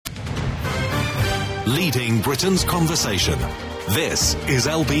leading Britain's conversation. This is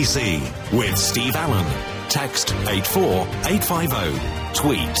LBC with Steve Allen. Text 84850.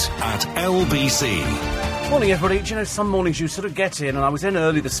 Tweet at LBC. Morning, everybody. Do you know, some mornings you sort of get in, and I was in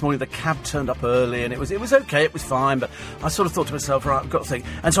early this morning, the cab turned up early, and it was okay, it was fine, but I sort of thought to myself, right, I've got to think.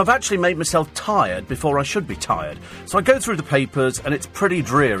 And so I've actually made myself tired before I should be tired. So I go through the papers, and it's pretty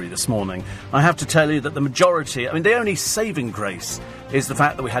dreary this morning. I have to tell you that the majority, I mean, the only saving grace is the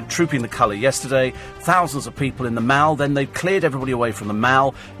fact that we had Trooping the Colour yesterday, thousands of people in the Mall, then they cleared everybody away from the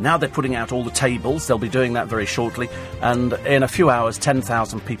Mall, now they're putting out all the tables, they'll be doing that very shortly, and in a few hours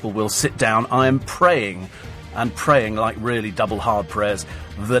 10,000 people will sit down. I am praying like really double hard prayers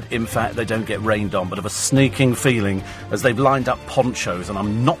that in fact they don't get rained on, but of a sneaking feeling as they've lined up ponchos, and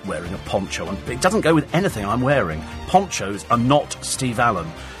I'm not wearing a poncho, and it doesn't go with anything I'm wearing. Ponchos are not Steve Allen.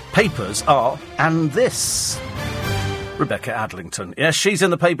 Papers are, and this. Rebecca Adlington. Yes, she's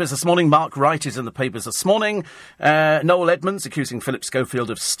in the papers this morning. Mark Wright is in the papers this morning. Noel Edmonds accusing Philip Schofield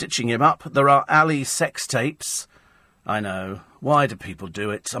of stitching him up. There are Ali sex tapes. I know. Why do people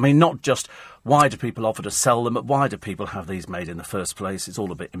do it? I mean, not just why do people offer to sell them, but why do people have these made in the first place? It's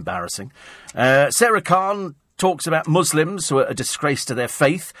all a bit embarrassing. Sarah Khan talks about Muslims who are a disgrace to their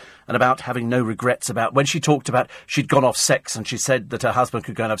faith and about having no regrets about when she talked about she'd gone off sex and she said that her husband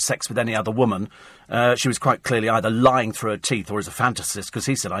could go and have sex with any other woman. She was quite clearly either lying through her teeth or as a fantasist, because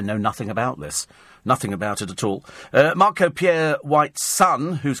he said, I know nothing about this. Nothing about it at all. Marco Pierre White's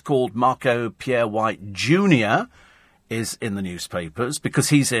son, who's called Marco Pierre White Jr., is in the newspapers because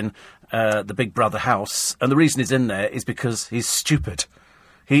he's in the Big Brother house. And the reason he's in there is because he's stupid.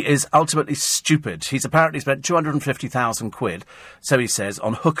 He is ultimately stupid. He's apparently spent 250,000 quid, so he says,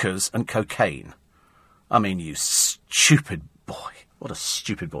 on hookers and cocaine. I mean, you stupid boy. What a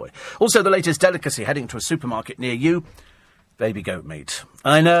stupid boy. Also, the latest delicacy heading to a supermarket near you. Baby goat meat.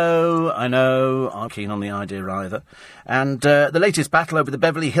 I know, I'm keen on the idea either. And the latest battle over the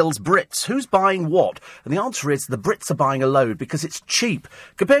Beverly Hills Brits. Who's buying what? And the answer is the Brits are buying a load because it's cheap.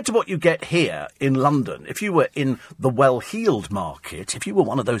 Compared to what you get here in London, if you were in the well-heeled market, if you were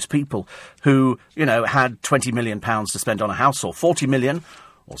one of those people who, you know, had £20 million to spend on a house, or 40 million,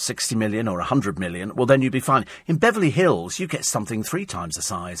 or 60 million, or 100 million, well, then you'd be fine. In Beverly Hills, you get something 3 times the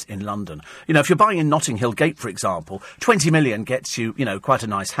size in London. You know, if you're buying in Notting Hill Gate, for example, 20 million gets you, you know, quite a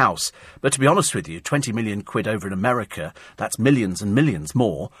nice house. But to be honest with you, 20 million quid over in America, that's millions and millions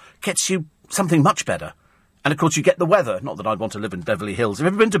more, gets you something much better. And, of course, you get the weather. Not that I'd want to live in Beverly Hills. Have you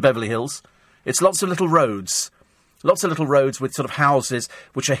ever been to Beverly Hills? It's lots of little roads. Lots of little roads with sort of houses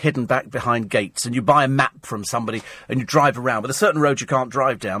which are hidden back behind gates, and you buy a map from somebody and you drive around. But there's certain roads you can't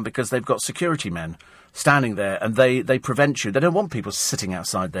drive down because they've got security men standing there, and they prevent you. They don't want people sitting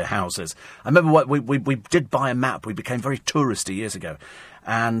outside their houses. I remember we did buy a map. We became very touristy years ago,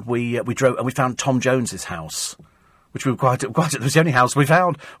 and we drove and we found Tom Jones's house, which we were quite. It was the only house we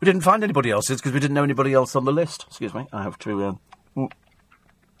found. We didn't find anybody else's because we didn't know anybody else on the list. Excuse me, I have to.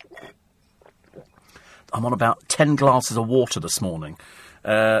 I'm on about 10 glasses of water this morning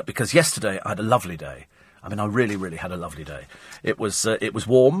because yesterday I had a lovely day. I mean, I really, really had a lovely day. It was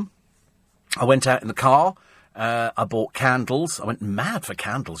warm. I went out in the car. I bought candles. I went mad for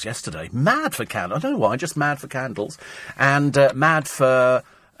candles yesterday. Mad for candles. I don't know why, just mad for candles. And mad for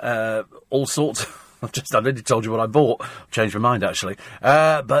all sorts. I already told you what I bought. Changed my mind, actually.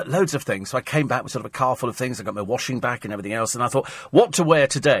 But loads of things. So I came back with sort of a car full of things. I got my washing back and everything else. And I thought, what to wear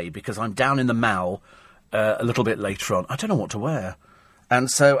today? Because I'm down in the Mall a little bit later on. I don't know what to wear.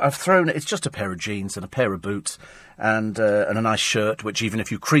 And so I've thrown, it's just a pair of jeans and a pair of boots and a nice shirt, which even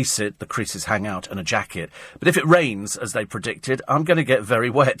if you crease it, the creases hang out, and a jacket. But if it rains, as they predicted, I'm going to get very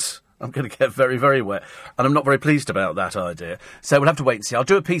wet. I'm going to get very, very wet. And I'm not very pleased about that idea. So we'll have to wait and see. I'll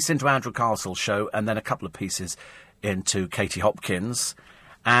do a piece into Andrew Castle's show and then a couple of pieces into Katie Hopkins.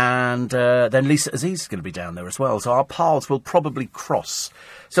 And then Lisa Aziz is going to be down there as well. So our paths will probably cross.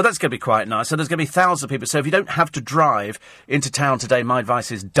 So that's going to be quite nice. So there's going to be thousands of people. So if you don't have to drive into town today, my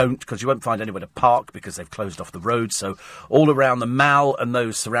advice is don't, because you won't find anywhere to park because they've closed off the road. So all around the Mall and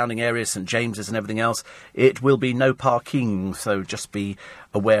those surrounding areas, St James's and everything else, it will be no parking. So just be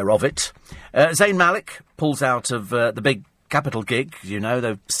aware of it. Zayn Malik pulls out of the big Capital gig. You know,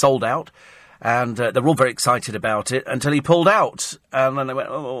 they've sold out. And they're all very excited about it until he pulled out. And then they went,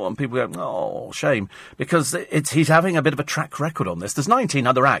 oh, and people go, oh, shame. Because he's having a bit of a track record on this. There's 19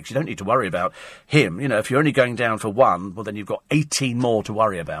 other acts. You don't need to worry about him. You know, if you're only going down for one, well, then you've got 18 more to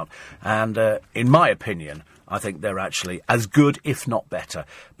worry about. And in my opinion, I think they're actually as good, if not better.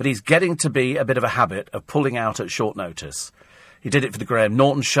 But he's getting to be a bit of a habit of pulling out at short notice. He did it for the Graham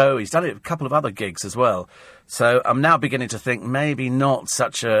Norton show. He's done it for a couple of other gigs as well. So I'm now beginning to think maybe not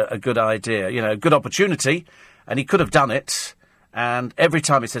such a good idea. You know, good opportunity, and he could have done it. And every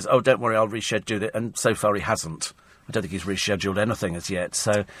time he says, oh, don't worry, I'll reschedule it, and so far he hasn't. I don't think he's rescheduled anything as yet.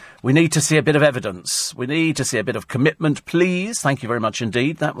 So we need to see a bit of evidence. We need to see a bit of commitment, please. Thank you very much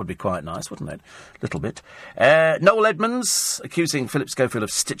indeed. That would be quite nice, wouldn't it? A little bit. Noel Edmonds accusing Philip Schofield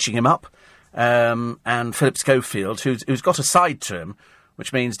of stitching him up. And Philip Schofield, who's got a side to him,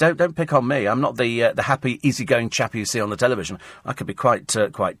 which means don't pick on me. I'm not the happy, easygoing chap you see on the television. I could be quite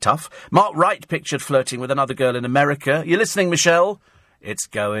tough. Mark Wright pictured flirting with another girl in America. You listening, Michelle? It's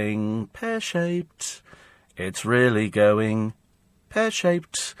going pear-shaped. It's really going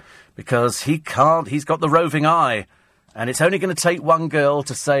pear-shaped because he's got the roving eye, and it's only going to take one girl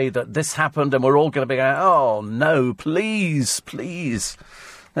to say that this happened, and we're all going to be going, oh no, please.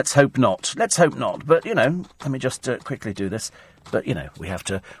 Let's hope not. But, you know, let me just quickly do this. But, you know, we have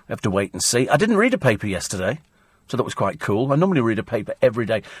to wait and see. I didn't read a paper yesterday, so that was quite cool. I normally read a paper every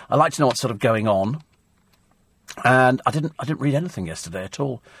day. I like to know what's sort of going on. And I didn't read anything yesterday at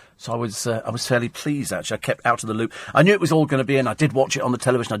all. So I was fairly pleased, actually. I kept out of the loop. I knew it was all going to be in. I did watch it on the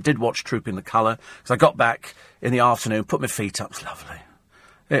television. I did watch Troop in the Colour. Because I got back in the afternoon, put my feet up. It was lovely.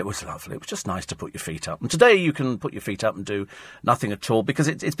 It was lovely. It was just nice to put your feet up. And today you can put your feet up and do nothing at all because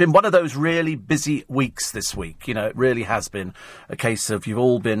it's been one of those really busy weeks this week. You know, it really has been a case of you've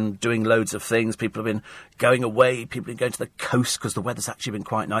all been doing loads of things. People have been going away. People have been going to the coast because the weather's actually been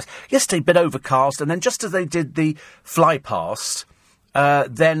quite nice. Yesterday, a bit overcast. And then just as they did the fly past,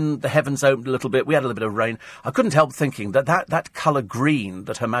 then the heavens opened a little bit. We had a little bit of rain. I couldn't help thinking that colour green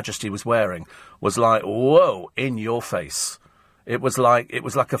that Her Majesty was wearing was like, whoa, in your face. It was like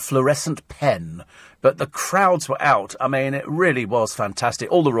a fluorescent pen, but the crowds were out. I mean, it really was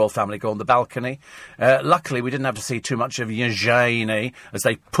fantastic. All the royal family go on the balcony. Luckily, we didn't have to see too much of Eugenie as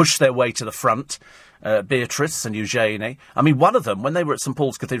they pushed their way to the front. Beatrice and Eugenie. I mean, one of them, when they were at St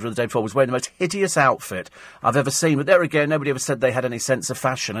Paul's Cathedral the day before, was wearing the most hideous outfit I've ever seen. But there again, nobody ever said they had any sense of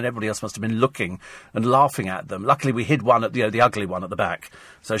fashion, and everybody else must have been looking and laughing at them. Luckily, we hid one at the ugly one at the back,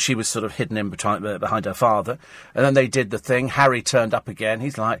 so she was sort of hidden in behind her father. And then they did the thing. Harry turned up again.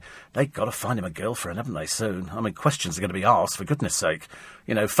 He's like, they've got to find him a girlfriend, haven't they? Soon. I mean, questions are going to be asked, for goodness sake.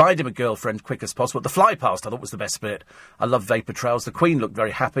 You know, find him a girlfriend quick as possible. The fly past, I thought, was the best bit. I love Vapour Trails. The Queen looked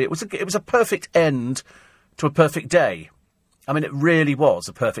very happy. It was a perfect end to a perfect day. I mean, it really was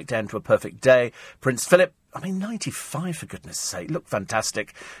a perfect end to a perfect day. Prince Philip, 95 for goodness sake, looked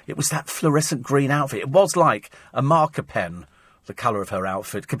fantastic. It was that fluorescent green outfit. It was like a marker pen, the colour of her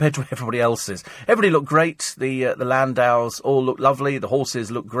outfit, compared to everybody else's. Everybody looked great. The Landaus all looked lovely. The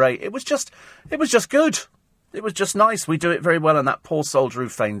horses looked great. It was just good. It was just nice. We do it very well, and that poor soldier who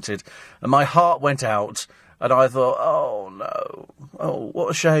fainted. And my heart went out, and I thought, oh, no. Oh, what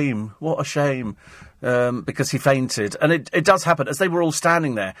a shame. What a shame. Because he fainted. And it does happen, as they were all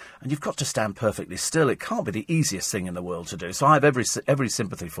standing there. And you've got to stand perfectly still. It can't be the easiest thing in the world to do. So I have every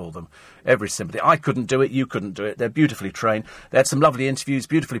sympathy for them. Every sympathy. I couldn't do it. You couldn't do it. They're beautifully trained. They had some lovely interviews,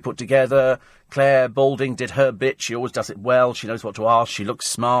 beautifully put together. Claire Balding did her bit. She always does it well. She knows what to ask. She looks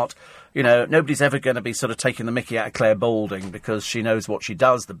smart. You know, nobody's ever going to be sort of taking the mickey out of Claire Balding because she knows what she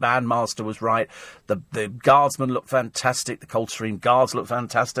does. The bandmaster was right. The guardsmen looked fantastic. The Coldstream Guards looked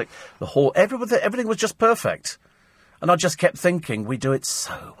fantastic. The hall, everything was just perfect. And I just kept thinking, we do it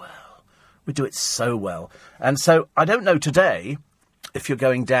so well. We do it so well. And so I don't know today if you're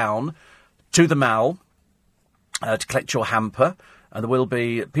going down to the Mall to collect your hamper. And there will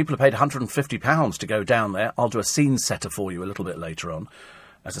be people who paid £150 to go down there. I'll do a scene setter for you a little bit later on.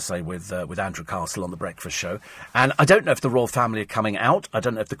 As I say, with Andrew Castle on the breakfast show. And I don't know if the royal family are coming out. I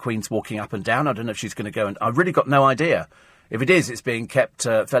don't know if the Queen's walking up and down. I don't know if she's going to go. And I've really got no idea. If it is, it's being kept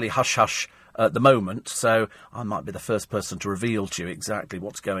fairly hush-hush at the moment. So I might be the first person to reveal to you exactly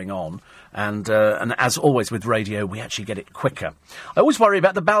what's going on. And as always with radio, we actually get it quicker. I always worry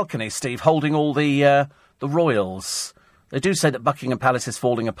about the balcony, Steve, holding all the royals. They do say that Buckingham Palace is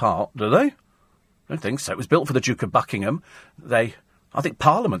falling apart, do they? I don't think so. It was built for the Duke of Buckingham. I think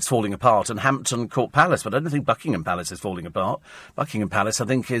Parliament's falling apart and Hampton Court Palace, but I don't think Buckingham Palace is falling apart. Buckingham Palace, I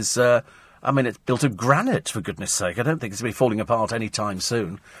think, is, it's built of granite, for goodness sake. I don't think it's going to be falling apart any time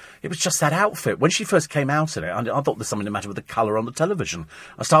soon. It was just that outfit. When she first came out in it, I thought there's something the matter with the colour on the television.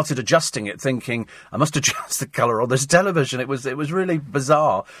 I started adjusting it, thinking, I must adjust the colour on this television. It was really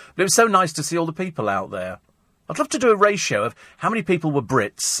bizarre. But it was so nice to see all the people out there. I'd love to do a ratio of how many people were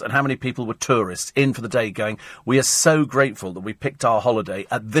Brits and how many people were tourists in for the day going, we are so grateful that we picked our holiday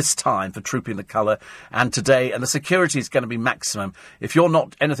at this time for Trooping the Colour and today, and the security is going to be maximum. If you're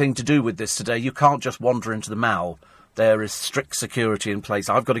not anything to do with this today, you can't just wander into the Mall. There is strict security in place.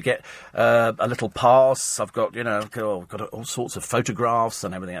 I've got to get a little pass. I've got, got all sorts of photographs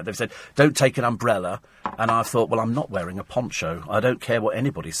and everything. They've said, don't take an umbrella. And I thought, well, I'm not wearing a poncho. I don't care what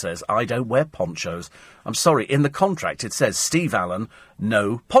anybody says. I don't wear ponchos. I'm sorry, in the contract it says, Steve Allen,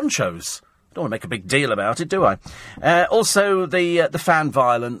 no ponchos. I don't want to make a big deal about it, do I? Also, the fan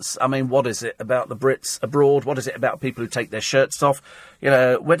violence. I mean, what is it about the Brits abroad? What is it about people who take their shirts off?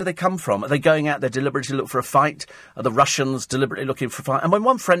 Where do they come from? Are they going out there deliberately to look for a fight? Are the Russians deliberately looking for a fight? And when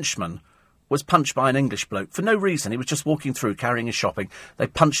one Frenchman was punched by an English bloke for no reason, he was just walking through carrying his shopping, they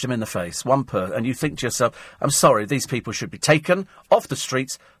punched him in the face, and you think to yourself, I'm sorry, these people should be taken off the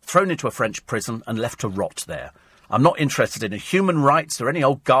streets, thrown into a French prison and left to rot there. I'm not interested in human rights or any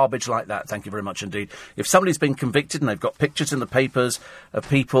old garbage like that. Thank you very much indeed. If somebody's been convicted and they've got pictures in the papers of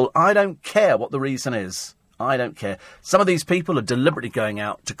people, I don't care what the reason is. I don't care. Some of these people are deliberately going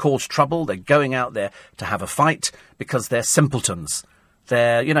out to cause trouble. They're going out there to have a fight because they're simpletons.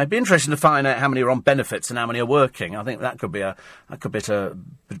 They're, it'd be interesting to find out how many are on benefits and how many are working. I think that could be a bit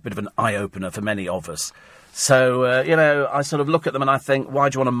of an eye-opener for many of us. So, I sort of look at them and I think, why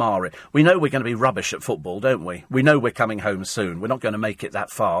do you want to mar it? We know we're going to be rubbish at football, don't we? We know we're coming home soon. We're not going to make it that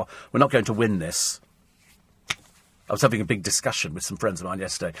far. We're not going to win this. I was having a big discussion with some friends of mine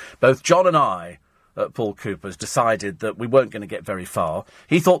yesterday. Both John and I, at Paul Cooper's, decided that we weren't going to get very far.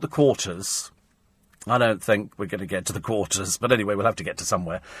 He thought the quarters. I don't think we're going to get to the quarters, but anyway, we'll have to get to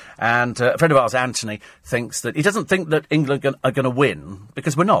somewhere. And a friend of ours, Anthony, he doesn't think that England are going to win,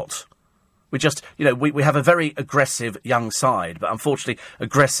 because we're not. We just, we have a very aggressive young side, but unfortunately,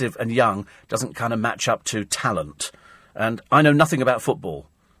 aggressive and young doesn't kind of match up to talent. And I know nothing about football.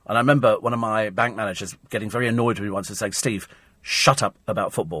 And I remember one of my bank managers getting very annoyed with me once and saying, Steve, shut up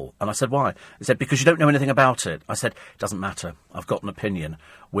about football. And I said, why? He said, because you don't know anything about it. I said, it doesn't matter. I've got an opinion.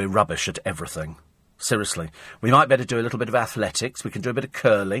 We're rubbish at everything. Seriously. We might better do a little bit of athletics. We can do a bit of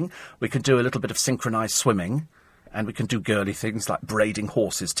curling. We can do a little bit of synchronised swimming. And we can do girly things like braiding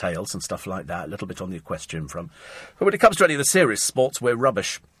horses' tails and stuff like that, a little bit on the equestrian front. But when it comes to any of the serious sports, we're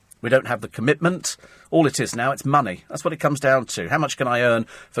rubbish. We don't have the commitment. All it is now, it's money. That's what it comes down to. How much can I earn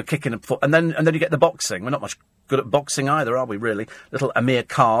for kicking a foot? And then you get the boxing. We're not much good at boxing either, are we, really? Little Amir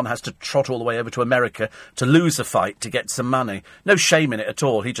Khan has to trot all the way over to America to lose a fight to get some money. No shame in it at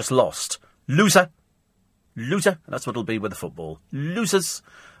all. He just lost. Loser. Loser. That's what it'll be with the football. Losers.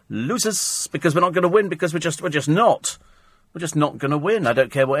 Losers, because we're not going to win, because we're just not. We're just not going to win. I don't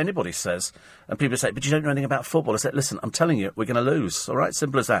care what anybody says. And people say, but you don't know anything about football. I said, listen, I'm telling you, we're going to lose. All right,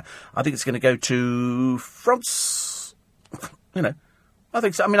 simple as that. I think it's going to go to France. I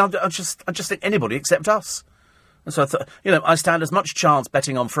think so. I mean, I just think anybody except us. And so I thought, I stand as much chance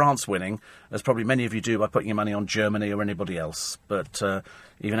betting on France winning as probably many of you do by putting your money on Germany or anybody else. But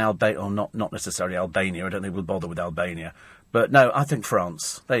even Albania, or not necessarily Albania. I don't think we'll bother with Albania. But no, I think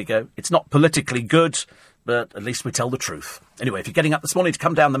France. There you go. It's not politically good, but at least we tell the truth. Anyway, if you're getting up this morning to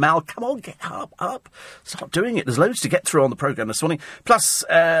come down the Mall, come on, get up. Start doing it. There's loads to get through on the programme this morning. Plus,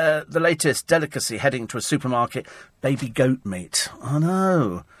 the latest delicacy heading to a supermarket, baby goat meat. I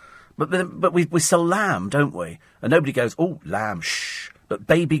know. But we sell lamb, don't we? And nobody goes, oh, lamb, shh. But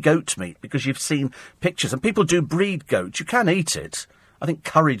baby goat meat, because you've seen pictures. And people do breed goat. You can eat it. I think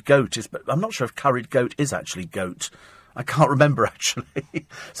curried goat is, but I'm not sure if curried goat is actually goat. I can't remember, actually.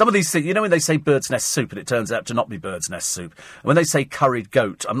 Some of these things, when they say bird's nest soup and it turns out to not be bird's nest soup. And when they say curried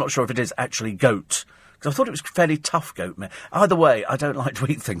goat, I'm not sure if it is actually goat. Because I thought it was fairly tough goat meat. Either way, I don't like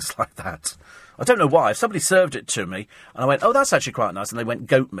to eat things like that. I don't know why. If somebody served it to me and I went, oh, that's actually quite nice, and they went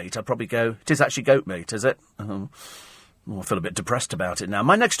goat meat, I'd probably go, it is actually goat meat, is it? I feel a bit depressed about it now.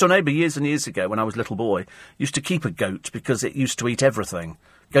 My next-door neighbour years and years ago, when I was a little boy, used to keep a goat because it used to eat everything.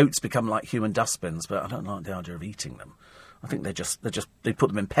 Goats become like human dustbins, but I don't like the idea of eating them. I think they put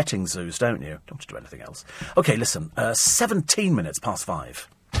them in petting zoos, don't you? Don't want to do anything else. OK, listen, 17 minutes past 5.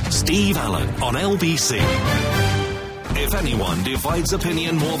 Steve Allen on LBC. If anyone divides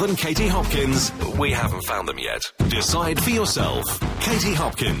opinion more than Katie Hopkins, we haven't found them yet. Decide for yourself. Katie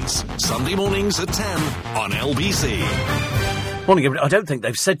Hopkins, Sunday mornings at 10 on LBC. Morning, everybody. I don't think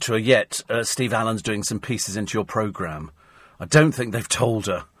they've said to her yet, Steve Allen's doing some pieces into your programme. I don't think they've told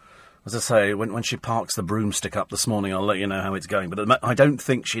her. As I say, when she parks the broomstick up this morning, I'll let you know how it's going. But I don't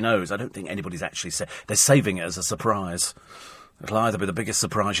think she knows. I don't think anybody's actually said. They're saving it as a surprise. It'll either be the biggest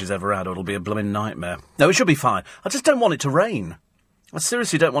surprise she's ever had, or it'll be a blooming nightmare. No, it should be fine. I just don't want it to rain. I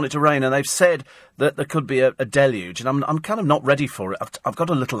seriously don't want it to rain, and they've said that there could be a deluge, and I'm kind of not ready for it. I've got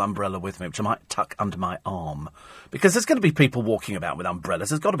a little umbrella with me, which I might tuck under my arm, because there's going to be people walking about with umbrellas.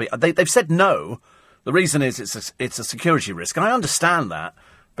 There's got to be. They've said no. The reason is it's a security risk, and I understand that.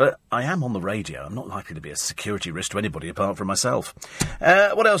 But I am on the radio. I'm not likely to be a security risk to anybody apart from myself.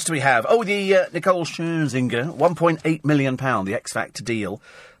 What else do we have? Oh, the Nicole Scherzinger, £1.8 million, the X Factor deal.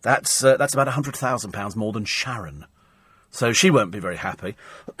 That's about £100,000 more than Sharon. So she won't be very happy.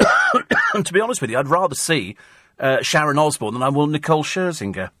 And to be honest with you, I'd rather see Sharon Osbourne than I will Nicole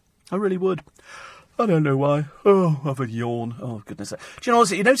Scherzinger. I really would. I don't know why. Oh, I've a yawn. Oh, goodness. Do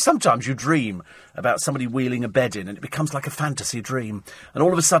you know, sometimes you dream about somebody wheeling a bed in and it becomes like a fantasy dream. And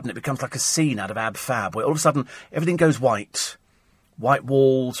all of a sudden it becomes like a scene out of Ab Fab, where all of a sudden everything goes white. White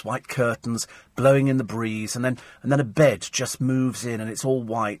walls, white curtains, blowing in the breeze, and then a bed just moves in and it's all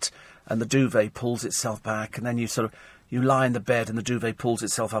white, and the duvet pulls itself back, and then you lie in the bed and the duvet pulls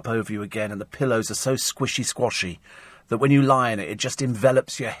itself up over you again, and the pillows are so squishy that when you lie in it, it just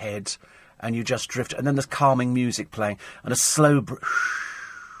envelops your head, and you just drift, and then there's calming music playing, and a slow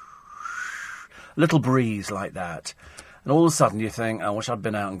little breeze like that. And all of a sudden you think, I wish I'd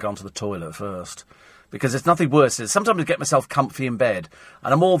been out and gone to the toilet first. Because there's nothing worse. Sometimes I get myself comfy in bed,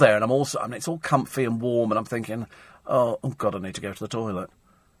 and I'm all there, and it's all comfy and warm, and I'm thinking, oh, God, I need to go to the toilet.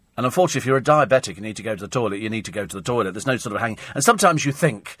 And unfortunately, if you're a diabetic, you need to go to the toilet, you need to go to the toilet. There's no sort of hanging. And sometimes you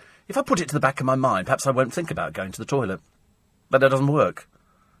think, if I put it to the back of my mind, perhaps I won't think about going to the toilet. But that doesn't work.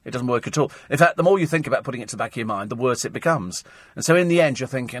 It doesn't work at all. In fact, the more you think about putting it to the back of your mind, the worse it becomes. And so in the end, you're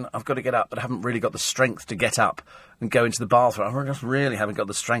thinking, I've got to get up, but I haven't really got the strength to get up and go into the bathroom. I just really haven't got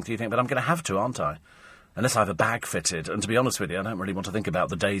the strength. You think, but I'm going to have to, aren't I? Unless I have a bag fitted. And to be honest with you, I don't really want to think about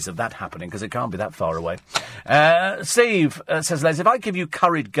the days of that happening, because it can't be that far away. Steve says, Les, if I give you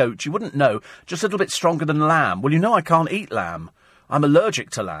curried goat, you wouldn't know, just a little bit stronger than lamb. Well, you know I can't eat lamb. I'm allergic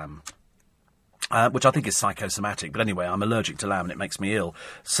to lamb. Which I think is psychosomatic, but anyway, I'm allergic to lamb and it makes me ill.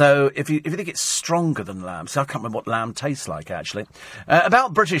 So if you think it's stronger than lamb, I can't remember what lamb tastes like, actually.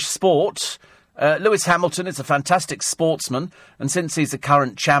 About British sport, Lewis Hamilton is a fantastic sportsman, and since he's the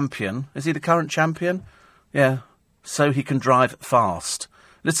current champion... Is he the current champion? Yeah. So he can drive fast.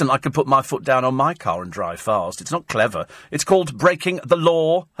 Listen, I could put my foot down on my car and drive fast. It's not clever. It's called breaking the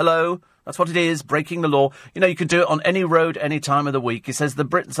law. Hello? That's what it is, breaking the law. You know, you can do it on any road, any time of the week. He says the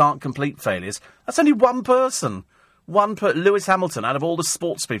Brits aren't complete failures. That's only one person. Lewis Hamilton, out of all the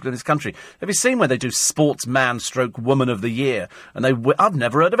sports people in this country. Have you seen where they do sportsman stroke woman of the year? And I've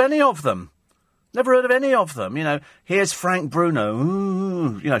never heard of any of them. Never heard of any of them. You know, here's Frank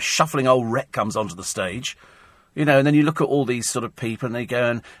Bruno, shuffling old wreck comes onto the stage. You know, and then you look at all these sort of people and they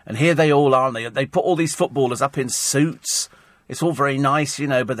go, and here they all are, and they put all these footballers up in suits. It's all very nice,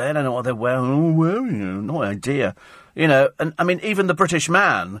 but they don't know what they're wearing. Oh, well, no idea. And I mean, even the British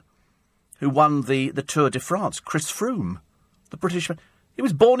man who won the Tour de France, Chris Froome, the British man, he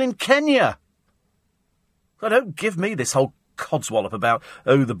was born in Kenya. So don't give me this whole codswallop about,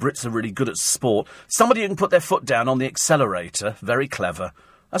 the Brits are really good at sport. Somebody who can put their foot down on the accelerator, very clever.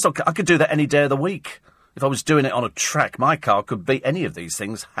 I could do that any day of the week. If I was doing it on a track, my car could beat any of these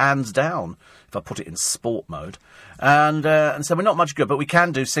things, hands down, if I put it in sport mode. And so we're not much good, but we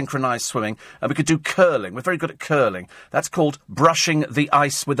can do synchronised swimming, and we could do curling. We're very good at curling. That's called brushing the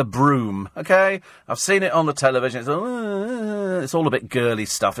ice with a broom, OK? I've seen it on the television. It's all a bit girly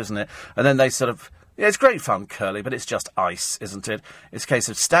stuff, isn't it? And then they sort of... Yeah, it's great fun, curly, but it's just ice, isn't it? It's a case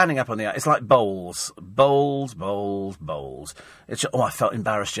of standing up on the ice. It's like bowls. Bowls. I felt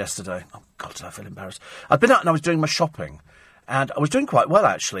embarrassed yesterday. Oh, God, did I feel embarrassed? I'd been out and I was doing my shopping. And I was doing quite well,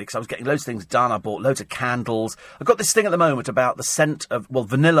 actually, because I was getting loads of things done. I bought loads of candles. I've got this thing at the moment about the scent of,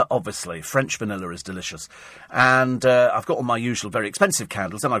 vanilla, obviously. French vanilla is delicious. And I've got all my usual very expensive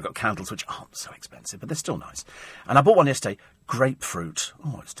candles. Then I've got candles which aren't so expensive, but they're still nice. And I bought one yesterday, grapefruit.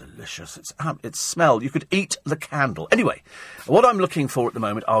 Oh, it's delicious. It's smell. You could eat the candle. Anyway, what I'm looking for at the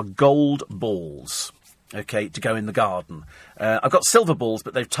moment are gold balls. OK, to go in the garden. I've got silver balls,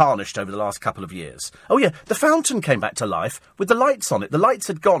 but they've tarnished over the last couple of years. Oh, yeah, the fountain came back to life with the lights on it. The lights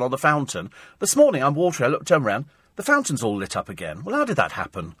had gone on the fountain. This morning, I'm watering, turned around, the fountain's all lit up again. Well, how did that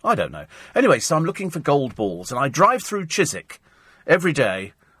happen? I don't know. Anyway, so I'm looking for gold balls, and I drive through Chiswick every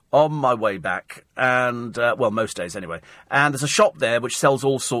day on my way back, and, most days anyway. And there's a shop there which sells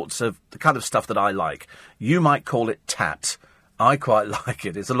all sorts of the kind of stuff that I like. You might call it tat. I quite like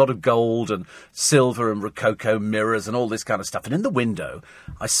it. It's a lot of gold and silver and rococo mirrors and all this kind of stuff. And in the window,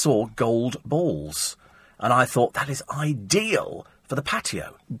 I saw gold balls. And I thought, that is ideal for the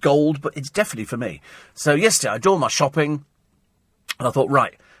patio. Gold, but it's definitely for me. So yesterday, I did all my shopping. And I thought,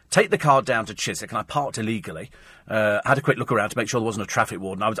 right, take the car down to Chiswick. And I parked illegally. Had a quick look around to make sure there wasn't a traffic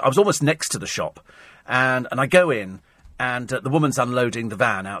warden. I was almost next to the shop. And I go in. And the woman's unloading the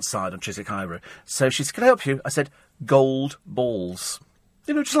van outside on Chiswick High Road. So she said, can I help you? I said, gold balls.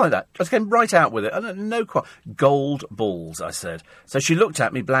 You know, just like that. Just came right out with it. Gold balls, I said. So she looked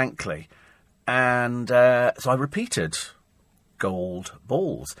at me blankly, and so I repeated, gold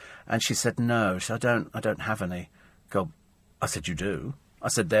balls. And she said, no, I don't have any gold. I said, you do? I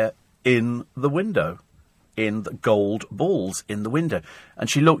said, they're in the window. In the gold balls in the window. And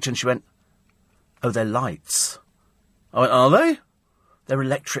she looked and she went, oh, they're lights. I went, are they? They're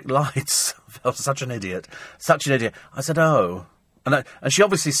electric lights. I felt such an idiot. Such an idiot. I said, oh. And she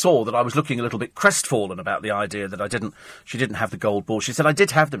obviously saw that I was looking a little bit crestfallen about the idea that she didn't have the gold balls. She said, I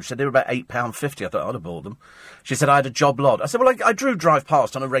did have them. She said, they were about £8.50. I thought, I'd have bought them. She said, I had a job lot. I said, well, I drive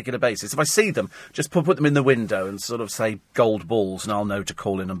past on a regular basis. If I see them, just put them in the window and sort of say gold balls, and I'll know to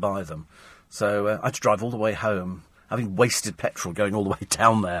call in and buy them. So I had to drive all the way home, having wasted petrol going all the way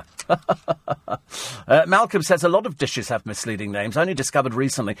down there. Malcolm says a lot of dishes have misleading names. Only discovered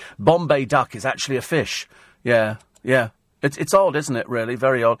recently Bombay duck is actually a fish. Yeah. It's odd, isn't it, really?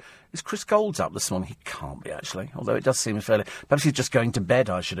 Very odd. Is Chris Gold's up this morning? He can't be, actually, although it does seem fairly... Perhaps he's just going to bed,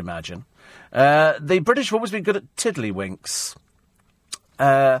 I should imagine. The British have always been good at tiddlywinks.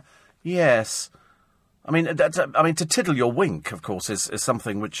 Yes. I mean, to tiddle your wink, of course, is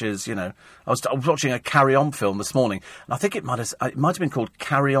something which is, you know... I was watching a Carry On film this morning, and I think it might have been called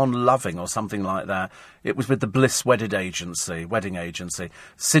Carry On Loving or something like that. It was with the Bliss wedding agency.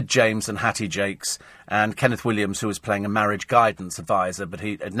 Sid James and Hattie Jakes, and Kenneth Williams, who was playing a marriage guidance advisor, but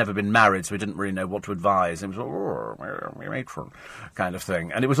he had never been married, so he didn't really know what to advise. It was matron kind of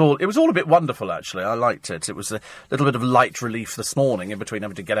thing. And it was all a bit wonderful, actually. I liked it. It was a little bit of light relief this morning in between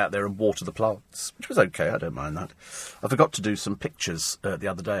having to get out there and water the plants, which was okay. I don't mind that. I forgot to do some pictures the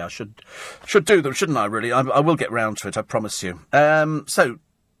other day. I should do them, shouldn't I, really? I will get round to it, I promise you. So,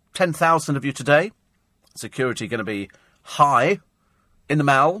 10,000 of you today. Security going to be high in the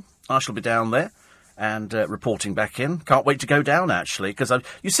Mall. I shall be down there and reporting back in. Can't wait to go down, actually, because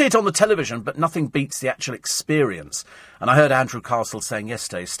you see it on the television, but nothing beats the actual experience. And I heard Andrew Castle saying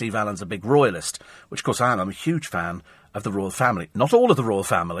yesterday Steve Allen's a big royalist, which, of course, I am. I'm a huge fan of the royal family. Not all of the royal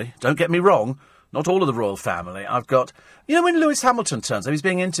family, don't get me wrong. Not all of the royal family. I've got... You know, when Lewis Hamilton turns up, he's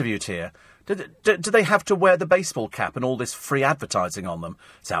being interviewed here. Do they have to wear the baseball cap and all this free advertising on them?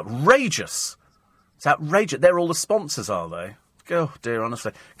 It's outrageous. It's outrageous. They're all the sponsors, are they? Oh, dear,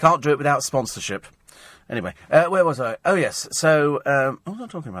 honestly. Can't do it without sponsorship. Anyway, where was I? Oh, yes. So, what was I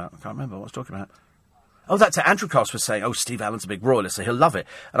talking about? I can't remember what I was talking about. Oh, that's it. Andrew Cost was saying, Steve Allen's a big royalist, so he'll love it.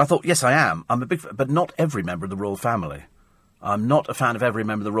 And I thought, yes, I am. I'm a big... But not every member of the royal family. I'm not a fan of every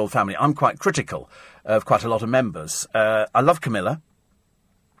member of the royal family. I'm quite critical of quite a lot of members. I love Camilla.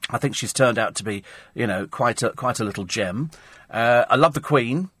 I think she's turned out to be, you know, quite a little gem. I love the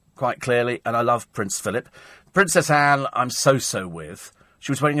Queen, quite clearly, and I love Prince Philip. Princess Anne, I'm so with.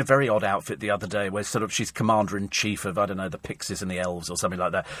 She was wearing a very odd outfit the other day where sort of she's commander-in-chief of, I don't know, the Pixies and the Elves or something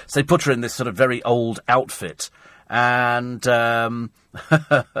like that. So they put her in this sort of very old outfit. And,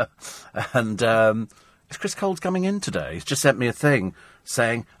 is Chris Coles coming in today? He's just sent me a thing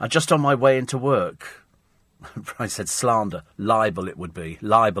saying, I'm just on my way into work. I said slander. Libel it would be.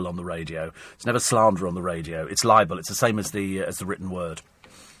 Libel on the radio. It's never slander on the radio. It's libel. It's the same as the written word.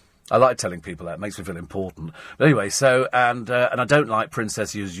 I like telling people that. It makes me feel important. But anyway, so, and I don't like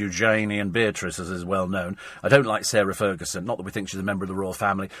Princesses Eugenie and Beatrice, as is well known. I don't like Sarah Ferguson, not that we think she's a member of the royal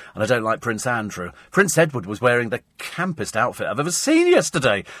family. And I don't like Prince Andrew. Prince Edward was wearing the campest outfit I've ever seen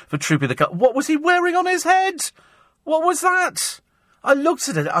yesterday for Troopy the Cut. What was he wearing on his head? What was that? I looked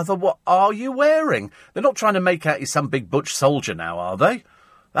at it, I thought, what are you wearing? They're not trying to make out he's some big butch soldier now, are they?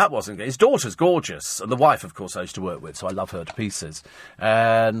 That wasn't good. His daughter's gorgeous, and the wife, of course, I used to work with, so I love her to pieces.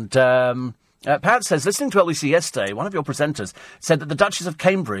 And Pat says, listening to LBC yesterday, one of your presenters said that the Duchess of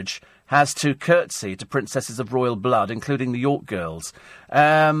Cambridge has to curtsy to princesses of royal blood, including the York girls.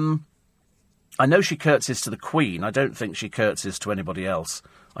 I know she curtsies to the Queen. I don't think she curtsies to anybody else.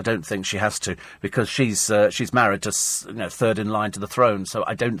 I don't think she has to, because she's married to, third in line to the throne, so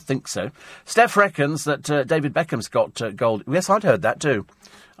I don't think so. Steph reckons that David Beckham's got gold. Yes, I'd heard that too.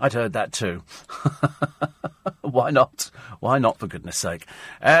 Why not? Why not, for goodness sake?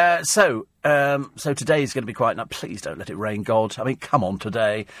 So today is going to be quite nice. Please don't let it rain, God. I mean, come on,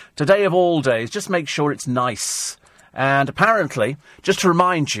 today. Today of all days, just make sure it's nice. And apparently, just to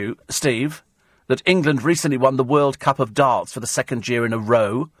remind you, Steve, that England recently won the World Cup of Darts for the second year in a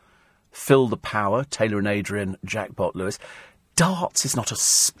row. Phil the Power, Taylor and Adrian, Jackpot Lewis. Darts is not a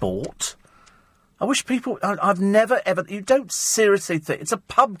sport. I wish people... I've never, ever... You don't seriously think... It's a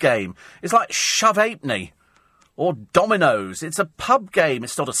pub game. It's like shove halfpenny. or dominoes. It's a pub game.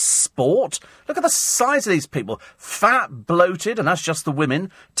 It's not a sport. Look at the size of these people. Fat, bloated, and that's just the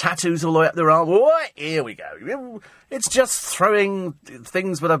women. Tattoos all the way up their arm. Oh, here we go. It's just throwing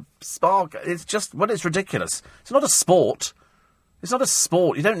things with a spark. It's just, well, it's ridiculous. It's not a sport. It's not a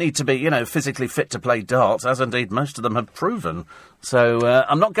sport. You don't need to be, physically fit to play darts, as indeed most of them have proven. So,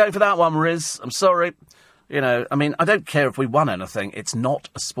 I'm not going for that one, Riz. I'm sorry. I don't care if we won anything. It's not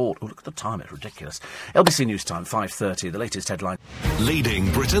a sport. Oh, look at the time. It's ridiculous. LBC News Time, 5:30, the latest headline.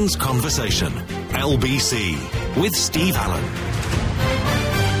 Leading Britain's conversation. LBC with Steve Allen.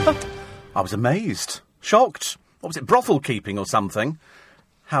 I was amazed. Shocked. What was it, brothel keeping or something?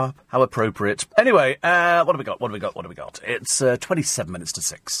 How appropriate. Anyway, what have we got? It's 27 minutes to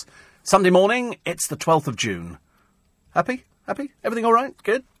 6. Sunday morning, it's the 12th of June. Happy? Everything all right?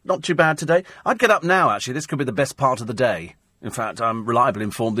 Good? Not too bad today. I'd get up now, actually. This could be the best part of the day. In fact, I'm reliably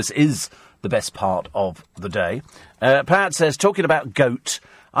informed this is the best part of the day. Pat says, talking about goat,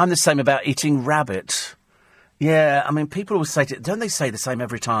 I'm the same about eating rabbit. Yeah, people always say don't they say the same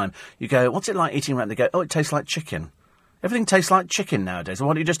every time? You go, what's it like eating rabbit? They go, oh, it tastes like chicken. Everything tastes like chicken nowadays. Why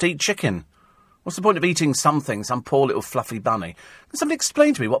don't you just eat chicken? What's the point of eating something, some poor little fluffy bunny? Can somebody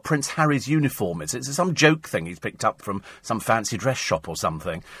explain to me what Prince Harry's uniform is? It's some joke thing he's picked up from some fancy dress shop or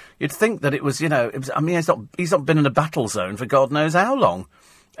something. You'd think that it was, he's not been in a battle zone for God knows how long.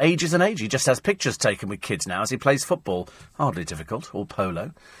 Ages and ages. He just has pictures taken with kids now as he plays football. Hardly difficult, or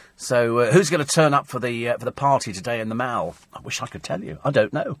polo. So who's going to turn up for the party today in the Mall? I wish I could tell you. I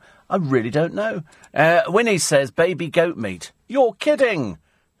don't know. I really don't know. Winnie says, baby goat meat. You're kidding.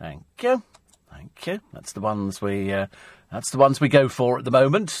 Thank you. That's the ones we go for at the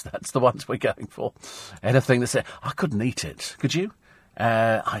moment. That's the ones we're going for. Anything that says, I couldn't eat it. Could you?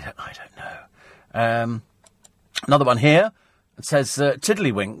 I don't know. Another one here. It says,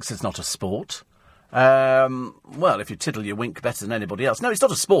 tiddlywinks is not a sport. Well, if you tiddle, you wink better than anybody else. No, it's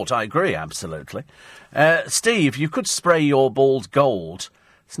not a sport. I agree, absolutely. Steve, you could spray your balls gold.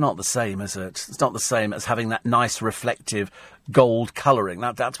 It's not the same, is it? It's not the same as having that nice reflective gold colouring.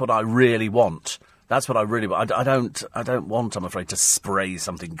 That's what I really want. That's what I really want. I don't want, I'm afraid, to spray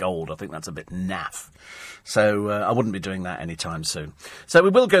something gold. I think that's a bit naff. So I wouldn't be doing that anytime soon. So we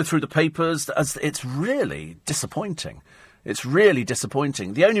will go through the papers, as it's really disappointing. It's really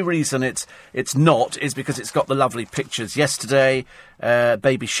disappointing. The only reason it's not is because it's got the lovely pictures yesterday.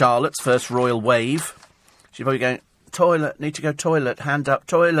 Baby Charlotte's first royal wave. She's probably going, toilet, need to go toilet, hand up,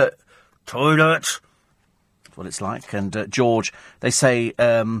 toilet. That's what it's like. And George, they say,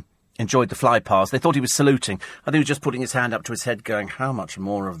 enjoyed the fly past. They thought he was saluting. I think he was just putting his hand up to his head going, how much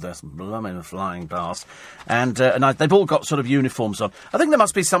more of this blooming flying past? And they've all got sort of uniforms on. I think there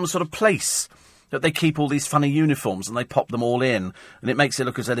must be some sort of place that they keep all these funny uniforms and they pop them all in, and it makes it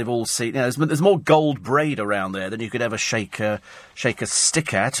look as though they've all seen. There's more gold braid around there than you could ever shake a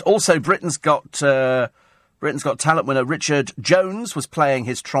stick at. Also, Britain's Got Talent winner Richard Jones was playing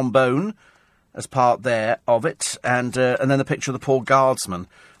his trombone as part there of it, and then the picture of the poor guardsman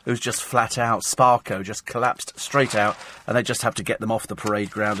who's just flat out. Sparko just collapsed straight out, and they just have to get them off the parade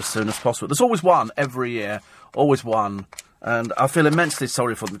ground as soon as possible. There's always one every year, always one. And I feel immensely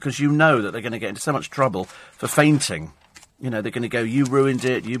sorry for them because you know that they're going to get into so much trouble for fainting. They're going to go, you ruined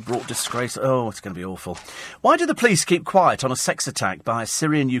it, you brought disgrace. Oh, it's going to be awful. Why do the police keep quiet on a sex attack by a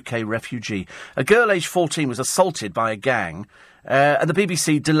Syrian UK refugee? A girl aged 14 was assaulted by a gang, and the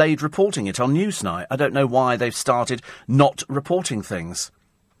BBC delayed reporting it on Newsnight. I don't know why they've started not reporting things.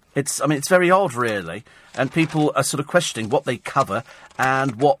 It's very odd, really, and people are sort of questioning what they cover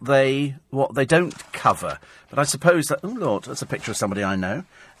and what they don't cover. But I suppose that... Oh, Lord, that's a picture of somebody I know.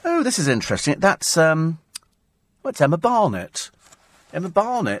 Oh, this is interesting. That's, it's Emma Barnett. Emma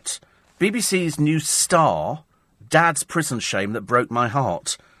Barnett. BBC's new star, Dad's Prison Shame That Broke My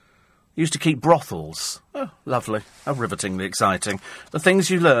Heart. Used to keep brothels. Oh, lovely. How rivetingly exciting. The things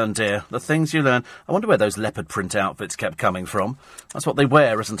you learn, dear. The things you learn. I wonder where those leopard print outfits kept coming from. That's what they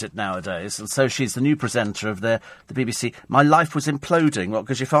wear, isn't it, nowadays? And so she's the new presenter of the BBC. My life was imploding. What,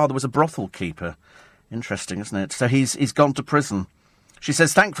 because your father was a brothel keeper? Interesting, isn't it? So he's gone to prison. She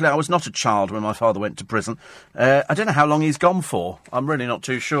says, thankfully I was not a child when my father went to prison. I don't know how long he's gone for. I'm really not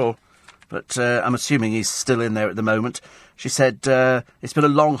too sure. But I'm assuming he's still in there at the moment. She said, it's been a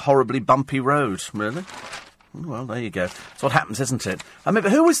long, horribly bumpy road. Really? Well, there you go. That's what happens, isn't it? I remember,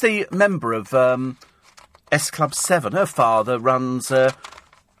 who was the member of S Club 7? Her father runs a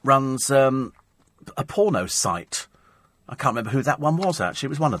porno site. I can't remember who that one was, actually. It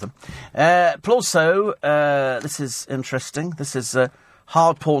was one of them. Also, this is interesting. This is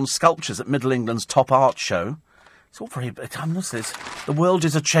hard porn sculptures at Middle England's top art show. It's all very... The world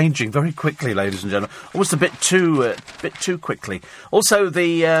is a-changing very quickly, ladies and gentlemen. Almost a bit too quickly. Also,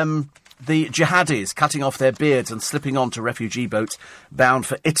 the jihadis cutting off their beards and slipping onto refugee boats bound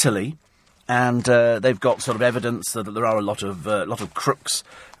for Italy. And they've got sort of evidence that there are a lot of crooks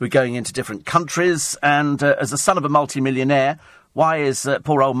who are going into different countries. And as the son of a multi-millionaire, why is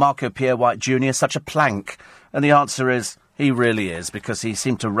poor old Marco Pierre White Jr. such a plank? And the answer is, he really is, because he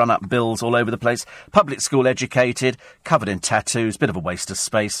seemed to run up bills all over the place. Public school educated, covered in tattoos, bit of a waste of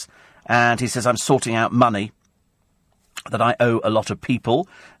space. And he says, I'm sorting out money that I owe a lot of people.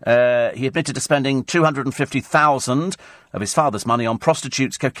 He admitted to spending $250,000 of his father's money on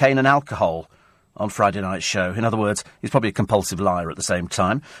prostitutes, cocaine and alcohol on Friday night's show. In other words, he's probably a compulsive liar at the same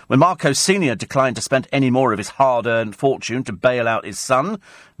time. When Marco Sr. declined to spend any more of his hard-earned fortune to bail out his son,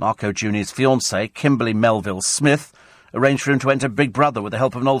 Marco Jr.'s fiancée, Kimberly Melville Smith, arranged for him to enter Big Brother with the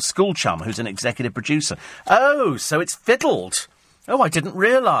help of an old school chum who's an executive producer. Oh, so it's fiddled. Oh, I didn't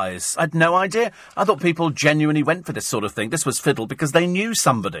realise. I'd no idea. I thought people genuinely went for this sort of thing. This was fiddled because they knew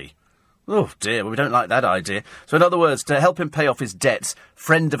somebody. Oh, dear, well, we don't like that idea. So, in other words, to help him pay off his debts,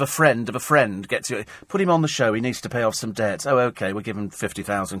 friend of a friend of a friend gets you... Put him on the show, he needs to pay off some debts. Oh, OK, we'll give him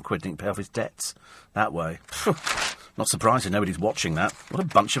 50,000 quid and he can pay off his debts that way. Not surprising nobody's watching that. What a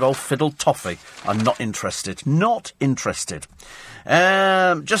bunch of old fiddle toffee. I'm not interested. Not interested.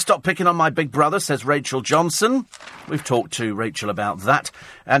 Just stop picking on my big brother, says Rachel Johnson. We've talked to Rachel about that.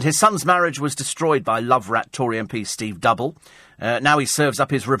 And his son's marriage was destroyed by love rat Tory MP Steve Double. Now he serves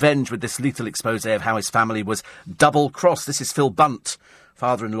up his revenge with this lethal expose of how his family was double-crossed. This is Phil Bunt,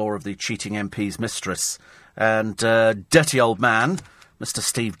 father-in-law of the cheating MP's mistress. And dirty old man, Mr.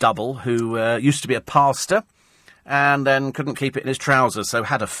 Steve Double, who used to be a pastor and then couldn't keep it in his trousers, so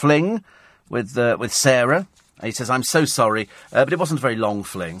had a fling with Sarah. He says, I'm so sorry, but it wasn't a very long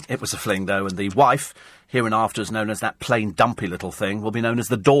fling. It was a fling, though, and the wife, hereinafter is known as that plain dumpy little thing, will be known as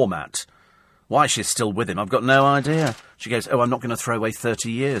the doormat. Why she's still with him, I've got no idea. She goes, I'm not going to throw away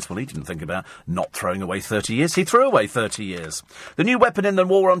 30 years. Well, he didn't think about not throwing away 30 years. He threw away 30 years. The new weapon in the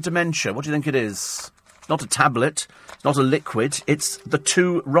war on dementia, what do you think it is? It's not a tablet, it's not a liquid, it's the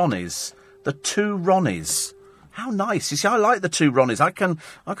 2 Ronnies. The 2 Ronnies. How nice. You see, I like the 2 Ronnies.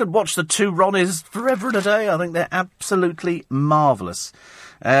 I could watch the 2 Ronnies forever and a day. I think they're absolutely marvellous.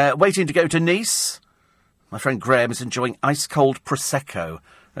 Waiting to go to Nice. My friend Graham is enjoying ice-cold Prosecco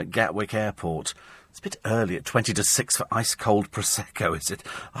at Gatwick Airport. It's a bit early at 20 to 6 for ice-cold Prosecco, is it?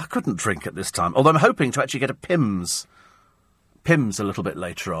 I couldn't drink at this time. Although I'm hoping to actually get a Pimm's. Pimm's a little bit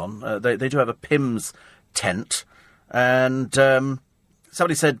later on. They do have a Pimm's tent. And...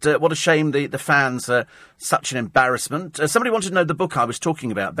 somebody said, what a shame the fans are such an embarrassment. Somebody wanted to know the book I was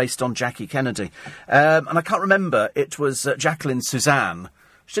talking about, based on Jackie Kennedy. And I can't remember. It was Jacqueline Suzanne.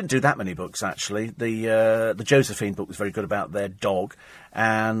 She didn't do that many books, actually. The Josephine book was very good about their dog.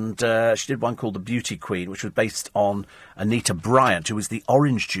 And she did one called The Beauty Queen, which was based on Anita Bryant, who was the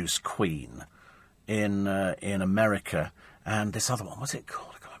orange juice queen in America. And this other one, what's it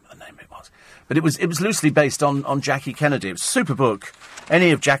called? I can't remember the name it was. But it was loosely based on Jackie Kennedy. It was a super book.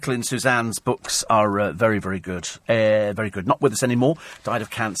 Any of Jacqueline Suzanne's books are very, very good. Very good. Not with us anymore. Died of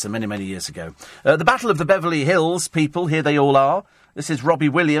cancer many, many years ago. The Battle of the Beverly Hills, people. Here they all are. This is Robbie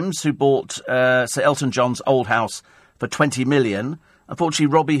Williams, who bought Sir Elton John's old house for $20 million.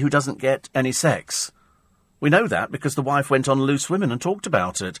 Unfortunately, Robbie, who doesn't get any sex. We know that because the wife went on Loose Women and talked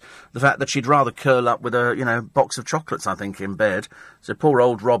about it. The fact that she'd rather curl up with a, box of chocolates, I think, in bed. So poor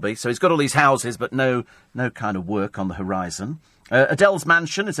old Robbie. So he's got all these houses, but no kind of work on the horizon. Adele's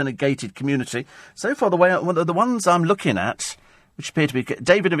mansion is in a gated community. So far, the ones I'm looking at, which appear to be...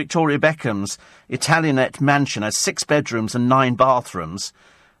 David and Victoria Beckham's Italianette mansion has 6 bedrooms and 9 bathrooms.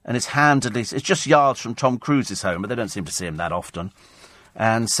 And it's handedly... It's just yards from Tom Cruise's home, but they don't seem to see him that often.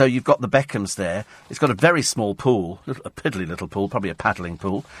 And so you've got the Beckhams there. It's got a very small pool, a piddly little pool, probably a paddling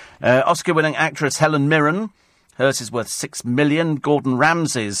pool. Oscar-winning actress Helen Mirren, hers is worth $6 million. Gordon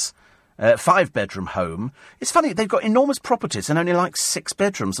Ramsay's 5-bedroom home. It's funny, they've got enormous properties and only like 6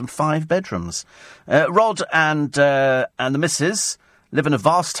 bedrooms and 5 bedrooms. Rod and the missus live in a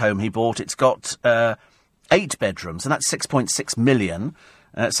vast home he bought. It's got 8 bedrooms, and that's $6.6 million.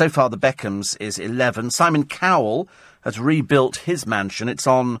 So far, the Beckhams is 11. Simon Cowell has rebuilt his mansion. It's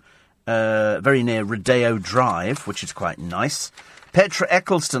on very near Rodeo Drive, which is quite nice. Petra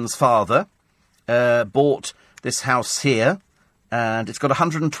Eccleston's father bought this house here, and it's got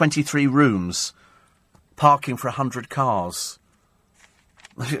 123 rooms, parking for 100 cars.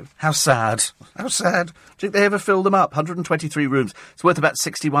 How sad. How sad. Do you think they ever fill them up? 123 rooms. It's worth about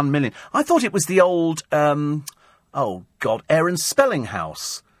 61 million. I thought it was the old, Aaron Spelling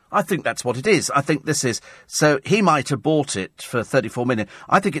house. I think that's what it is. I think this is... So he might have bought it for 34 million.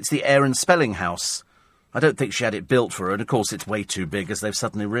 I think it's the Aaron Spelling House. I don't think she had it built for her, and of course it's way too big, as they've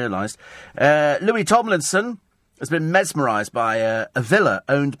suddenly realised. Louis Tomlinson has been mesmerised by a villa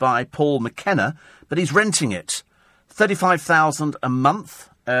owned by Paul McKenna, but he's renting it. $35,000 a month.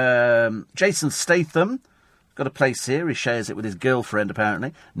 Jason Statham got a place here. He shares it with his girlfriend,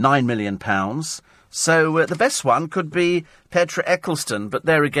 apparently. £9 million. So the best one could be Petra Eccleston, but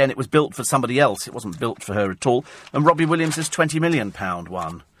there again, it was built for somebody else. It wasn't built for her at all. And Robbie Williams' £20 million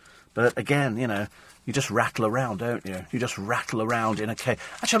one. But again, you know, you just rattle around, don't you? You just rattle around in a cave.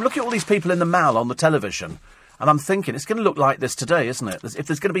 Actually, I'm looking at all these people in the Mall on the television, and I'm thinking, it's going to look like this today, isn't it? If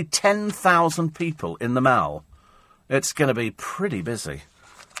there's going to be 10,000 people in the Mall, it's going to be pretty busy.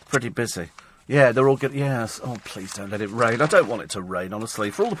 Pretty busy. Yeah, they're all good. Yes. Oh, please don't let it rain. I don't want it to rain, honestly.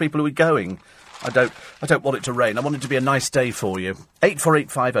 For all the people who are going, I don't want it to rain. I want it to be a nice day for you.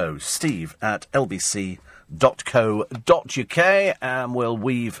 84850 steve@lbc.co.uk, and we'll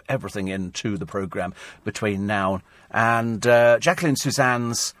weave everything into the programme between now and Jacqueline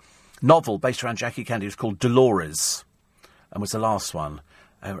Suzanne's novel based around Jackie Kennedy was called Dolores, and was the last one.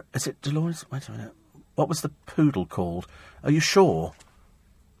 Is it Dolores? Wait a minute. What was the poodle called? Are you sure?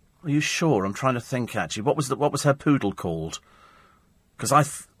 Are you sure? I'm trying to think, actually. What was her poodle called? Because I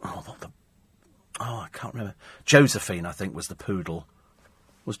can't remember. Josephine, I think, was the poodle.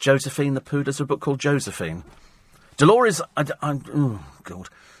 Was Josephine the poodle? Is there a book called Josephine? Dolores, oh, God.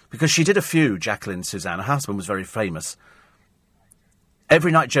 Because she did a few, Jacqueline Suzanne. Her husband was very famous.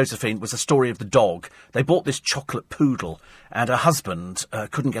 Every Night Josephine was a story of the dog. They bought this chocolate poodle, and her husband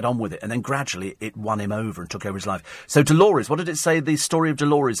couldn't get on with it, and then gradually it won him over and took over his life. So Dolores, what did it say the story of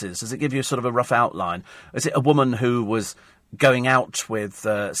Dolores is? Does it give you sort of a rough outline? Is it a woman who was going out with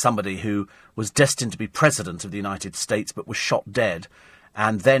somebody who was destined to be president of the United States but was shot dead,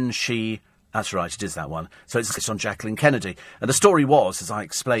 and then she... That's right, it is that one. So it's on Jacqueline Kennedy. And the story was, as I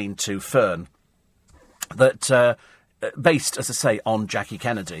explained to Fern, that... based, as I say, on Jackie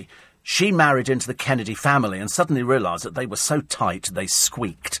Kennedy, she married into the Kennedy family and suddenly realised that they were so tight they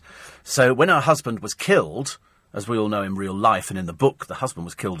squeaked. So when her husband was killed, as we all know in real life and in the book, the husband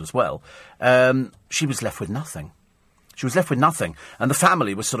was killed as well, she was left with nothing. She was left with nothing. And the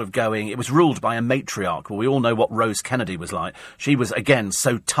family was sort of going... It was ruled by a matriarch. Well, we all know what Rose Kennedy was like. She was, again,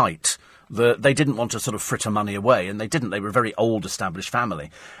 so tight that they didn't want to sort of fritter money away, and they didn't. They were a very old, established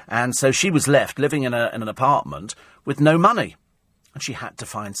family. And so she was left living in an apartment with no money. And she had to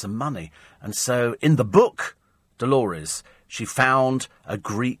find some money. And so in the book, Dolores, she found a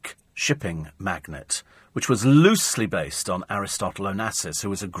Greek shipping magnate, which was loosely based on Aristotle Onassis, who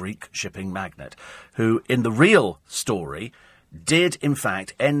was a Greek shipping magnate, who, in the real story, did, in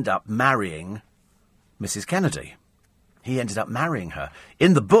fact, end up marrying Mrs. Kennedy. He ended up marrying her.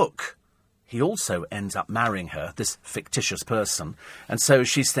 In the book, he also ends up marrying her, this fictitious person. And so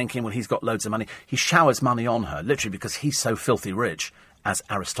she's thinking, well, he's got loads of money. He showers money on her, literally because he's so filthy rich, as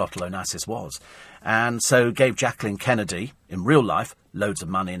Aristotle Onassis was. And so gave Jacqueline Kennedy, in real life, loads of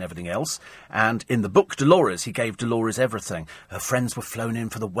money and everything else. And in the book Dolores, he gave Dolores everything. Her friends were flown in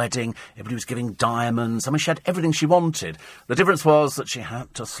for the wedding. Everybody was giving diamonds. I mean, she had everything she wanted. The difference was that she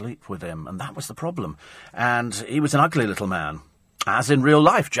had to sleep with him, and that was the problem. And he was an ugly little man. As in real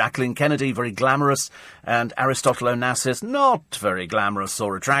life, Jacqueline Kennedy, very glamorous, and Aristotle Onassis, not very glamorous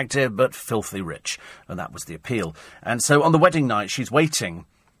or attractive, but filthy rich. And that was the appeal. And so on the wedding night, she's waiting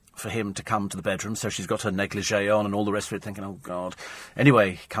for him to come to the bedroom, so she's got her negligee on and all the rest of it, thinking, oh, God.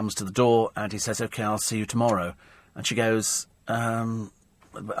 Anyway, he comes to the door, and he says, OK, I'll see you tomorrow. And she goes, I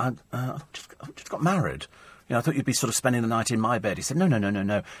just got married. You know, I thought you'd be sort of spending the night in my bed. He said,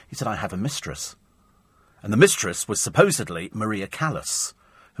 no. He said, I have a mistress. And the mistress was supposedly Maria Callas,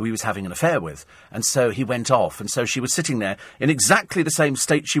 who he was having an affair with. And so he went off, and so she was sitting there in exactly the same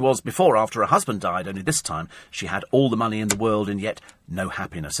state she was before, after her husband died, only this time she had all the money in the world and yet no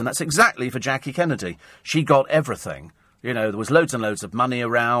happiness. And that's exactly for Jackie Kennedy. She got everything. You know, there was loads and loads of money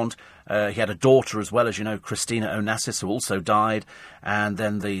around. He had a daughter as well, as you know, Christina Onassis, who also died. And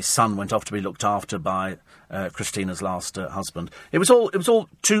then the son went off to be looked after by Christina's last husband. It was all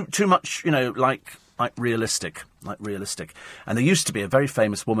too much, you know, like realistic. And there used to be a very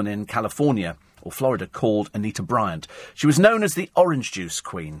famous woman in California or Florida called Anita Bryant. She was known as the Orange Juice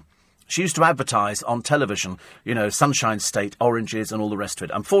Queen. She used to advertise on television, you know, Sunshine State, oranges and all the rest of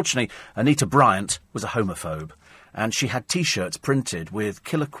it. Unfortunately, Anita Bryant was a homophobe. And she had T-shirts printed with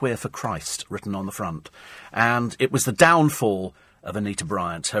Kill a Queer for Christ written on the front. And it was the downfall of Anita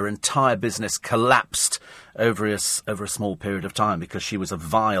Bryant. Her entire business collapsed over a small period of time because she was a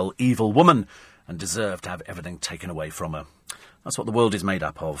vile, evil woman and deserved to have everything taken away from her. That's what the world is made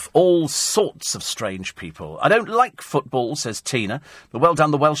up of. All sorts of strange people. I don't like football, says Tina, but well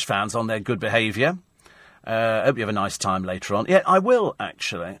done the Welsh fans on their good behaviour. Hope you have a nice time later on. Yeah, I will,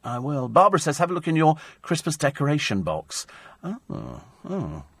 actually. I will. Barbara says, have a look in your Christmas decoration box.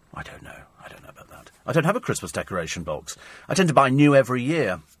 Oh, I don't know. I don't know about that. I don't have a Christmas decoration box. I tend to buy new every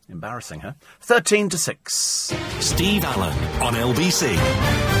year. Embarrassing, huh? 13 to 6. Steve Allen on LBC.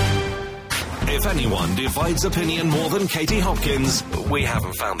 If anyone divides opinion more than Katie Hopkins, we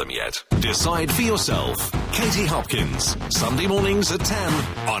haven't found them yet. Decide for yourself. Katie Hopkins, Sunday mornings at 10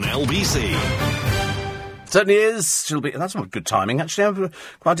 on LBC. Certainly is. That's not good timing, actually. I'm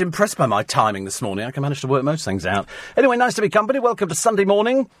quite impressed by my timing this morning. I can manage to work most things out. Anyway, nice to be company. Welcome to Sunday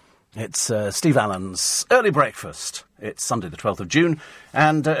morning. It's Steve Allen's early breakfast. It's Sunday the 12th of June.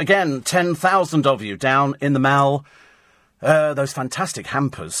 And again, 10,000 of you down in the Mall. Those fantastic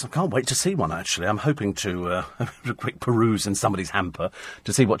hampers. I can't wait to see one, actually. I'm hoping to have a quick peruse in somebody's hamper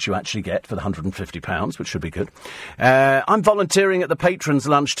to see what you actually get for the £150, which should be good. I'm volunteering at the Patrons'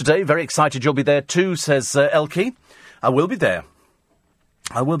 lunch today. Very excited you'll be there too, says Elkie. I will be there.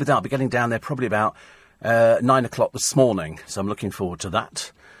 I'll be getting down there probably about 9 o'clock this morning, so I'm looking forward to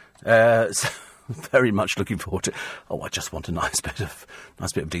that. So very much looking forward to. I just want a nice bit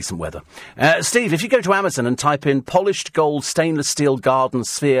of decent weather. Steve, if you go to Amazon and type in polished gold stainless steel garden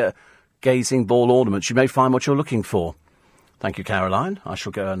sphere gazing ball ornaments, you may find what you're looking for. Thank you, Caroline. I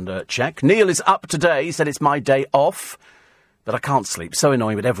shall go and check. Neil is up today. He said it's my day off, but I can't sleep. So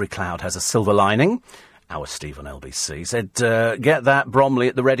annoying, but every cloud has a silver lining. Our Steve on LBC said, get that Bromley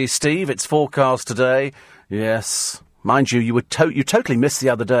at the ready, Steve. It's forecast today. Yes. Mind you, you totally missed the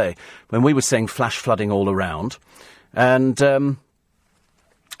other day when we were seeing flash flooding all around. And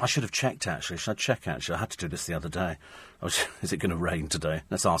I should have checked, actually. Should I check, actually? I had to do this the other day. Is it going to rain today?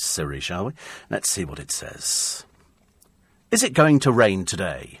 Let's ask Siri, shall we? Let's see what it says. Is it going to rain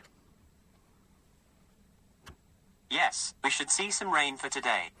today? Yes, we should see some rain for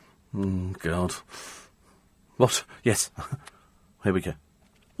today. God. What? Yes. Here we go.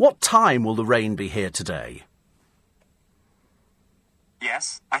 What time will the rain be here today?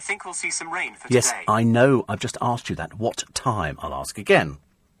 Yes, I think we'll see some rain for yes, today. Yes, I know. I've just asked you that. What time? I'll ask again.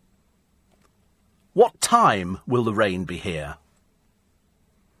 What time will the rain be here?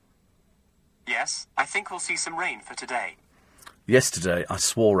 Yes, I think we'll see some rain for today. Yesterday, I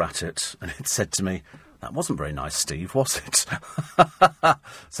swore at it, and it said to me, that wasn't very nice, Steve, was it?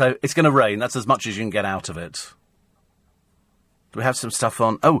 So, it's going to rain. That's as much as you can get out of it. Do we have some stuff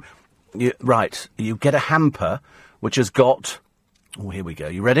on? Oh, right. You get a hamper, which has got... Oh, here we go.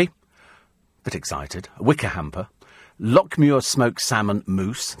 You ready? Bit excited. A wicker hamper. Lockmuir smoked salmon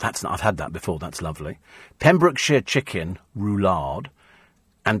mousse. I've had that before. That's lovely. Pembrokeshire chicken roulade.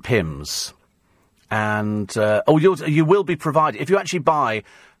 And Pimm's. And, you will be provided. If you actually buy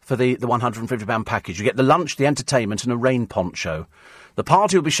for the £150 package, you get the lunch, the entertainment and a rain poncho. The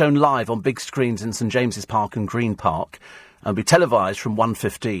party will be shown live on big screens in St James's Park and Green Park. And be televised from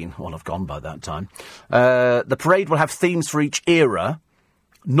 1:15. Well, I've gone by that time. The parade will have themes for each era,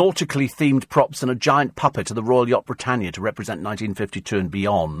 nautically themed props and a giant puppet of the Royal Yacht Britannia to represent 1952 and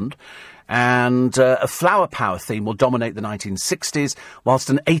beyond. And a flower power theme will dominate the 1960s,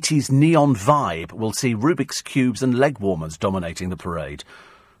 whilst an 80s neon vibe will see Rubik's Cubes and leg warmers dominating the parade.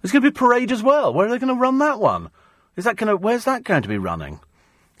 There's going to be a parade as well. Where are they going to run that one? Where's that going to be running?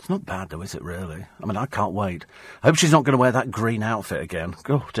 It's not bad, though, is it, really? I mean, I can't wait. I hope she's not going to wear that green outfit again.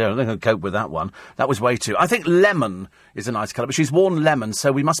 Oh, dear, I don't think I can cope with that one. That was way too... I think lemon is a nice colour, but she's worn lemon,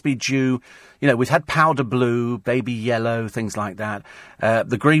 so we must be due... we've had powder blue, baby yellow, things like that.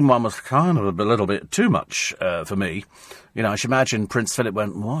 The green one was kind of a little bit too much for me. I should imagine Prince Philip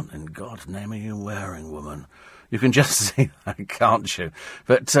went, what in God's name are you wearing, woman? You can just see that, can't you?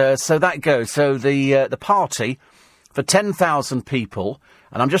 But, so that goes. So the party for 10,000 people...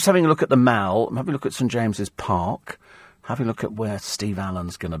 And I'm just having a look at the Mall. I'm having a look at St James's Park. Having a look at where Steve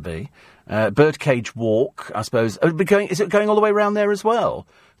Allen's going to be. Birdcage Walk, I suppose. Is it going all the way around there as well?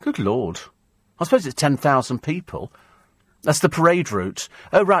 Good Lord. I suppose it's 10,000 people. That's the parade route.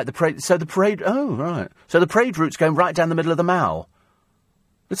 Oh, right, the parade... Oh, right. So the parade route's going right down the middle of the Mall.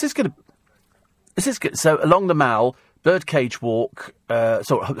 So along the Mall... Birdcage Walk,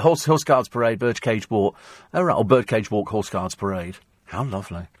 Horse Guards Parade, Birdcage Walk. Oh, right, or Birdcage Walk, Horse Guards Parade. How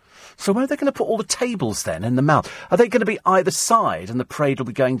lovely. So where are they going to put all the tables then in the Mall? Are they going to be either side and the parade will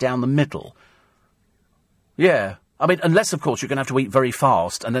be going down the middle? Yeah. I mean, unless, of course, you're going to have to eat very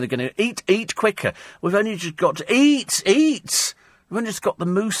fast and then they're going to eat quicker. We've only just got to eat. We've only just got the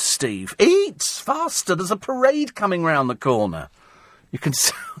mousse, Steve. Eat faster. There's a parade coming round the corner. I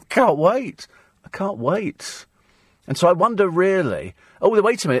can't wait. And so I wonder, really... Oh,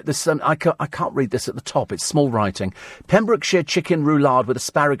 wait a minute. This, I can't read this at the top. It's small writing. Pembrokeshire chicken roulade with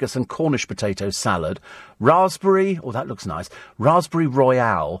asparagus and Cornish potato salad. Raspberry... Oh, that looks nice. Raspberry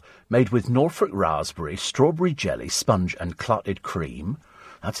Royale made with Norfolk raspberry, strawberry jelly, sponge and clotted cream.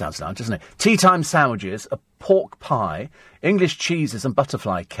 That sounds nice, doesn't it? Tea time sandwiches, a pork pie, English cheeses and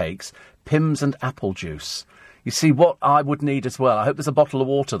butterfly cakes, Pimm's and apple juice. You see, what I would need as well... I hope there's a bottle of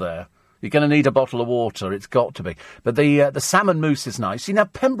water there. You're going to need a bottle of water. It's got to be. But the salmon mousse is nice. You know,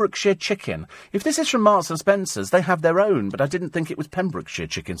 Pembrokeshire chicken. If this is from Marks and Spencer's, they have their own. But I didn't think it was Pembrokeshire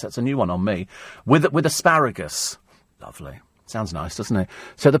chicken, so that's a new one on me. With asparagus. Lovely. Sounds nice, doesn't it?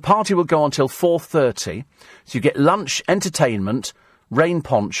 So the party will go on till 4:30. So you get lunch, entertainment, rain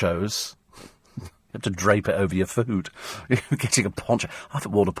ponchos. You have to drape it over your food. You're getting a poncho. I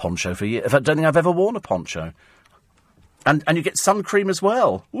haven't worn a poncho for years. I don't think I've ever worn a poncho. And you get sun cream as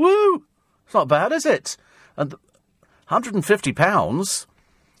well. Woo! It's not bad, is it? And £150.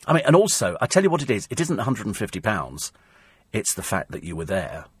 I mean, and also, I tell you what it is. It isn't £150. It's the fact that you were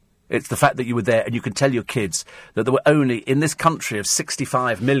there. It's the fact that you were there, and you can tell your kids that there were only, in this country of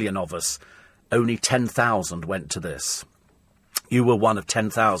 65 million of us, only 10,000 went to this. You were one of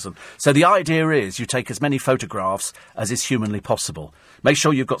 10,000. So the idea is you take as many photographs as is humanly possible. Make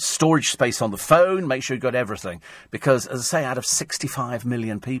sure you've got storage space on the phone. Make sure you've got everything. Because, as I say, out of 65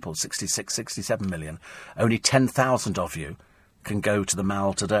 million people, 66, 67 million, only 10,000 of you can go to the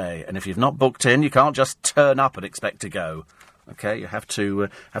Mall today. And if you've not booked in, you can't just turn up and expect to go. OK, you have to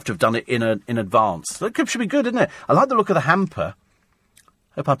have done it in advance. That should be good, isn't it? I like the look of the hamper.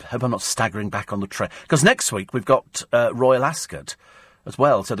 Hope I'm not staggering back on the train. Because next week we've got Royal Ascot as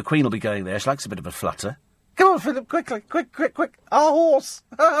well. So the Queen will be going there. She likes a bit of a flutter. Come on, Philip, quickly, quick. Our horse.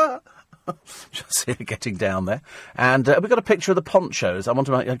 Just see her getting down there. And we've got a picture of the ponchos. I want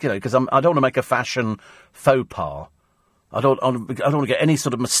to make, because I don't want to make a fashion faux pas. I don't want to get any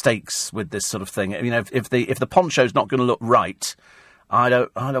sort of mistakes with this sort of thing. You know, if the poncho's not going to look right, I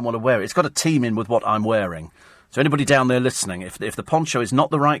don't want to wear it. It's got to team in with what I'm wearing. So anybody down there listening, if the poncho is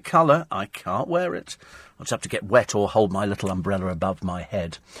not the right colour, I can't wear it. I'll just have to get wet or hold my little umbrella above my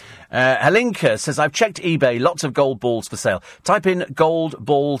head. Helinka says, I've checked eBay, lots of gold balls for sale. Type in gold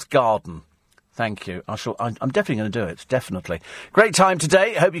balls garden. Thank you. I'm definitely going to do it, definitely. Great time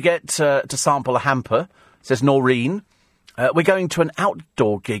today. Hope you get to sample a hamper, says Noreen. We're going to an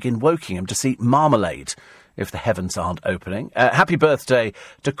outdoor gig in Wokingham to see Marmalade, if the heavens aren't opening. Happy birthday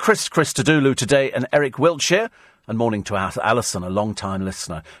to Chris Christodoulou today and Eric Wiltshire. And morning to Alison, a long-time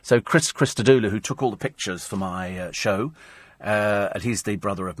listener. So Chris Christodoulou, who took all the pictures for my show, and he's the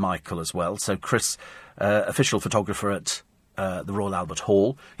brother of Michael as well. So Chris, official photographer at the Royal Albert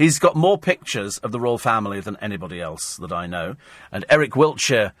Hall. He's got more pictures of the royal family than anybody else that I know. And Eric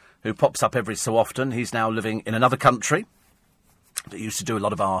Wiltshire, who pops up every so often, he's now living in another country. That used to do a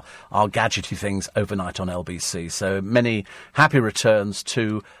lot of our gadgety things overnight on LBC. So many happy returns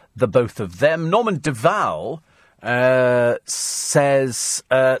to the both of them. Norman Duval says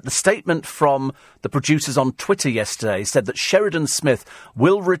the statement from the producers on Twitter yesterday said that Sheridan Smith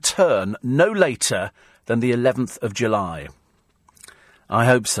will return no later than the 11th of July. I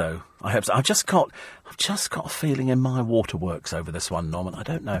hope so. I've just got a feeling in my waterworks over this one, Norman. I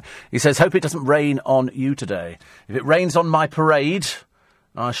don't know. He says, hope it doesn't rain on you today. If it rains on my parade,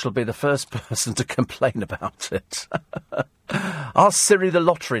 I shall be the first person to complain about it. Ask Siri the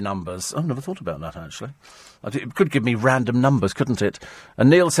lottery numbers. I've never thought about that, actually. It could give me random numbers, couldn't it? And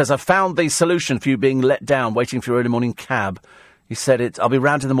Neil says, I've found the solution for you being let down, waiting for your early morning cab. He said, I'll be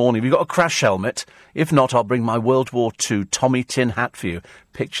round in the morning. Have you got a crash helmet? If not, I'll bring my World War II Tommy tin hat for you.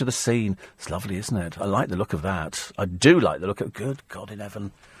 Picture the scene. It's lovely, isn't it? I like the look of that. I do like the look of... Good God in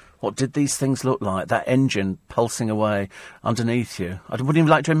heaven. What did these things look like? That engine pulsing away underneath you. I wouldn't even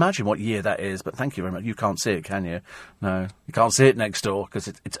like to imagine what year that is, but thank you very much. You can't see it, can you? No, you can't see it next door, because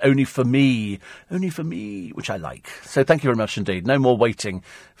it's only for me. Only for me, which I like. So thank you very much indeed. No more waiting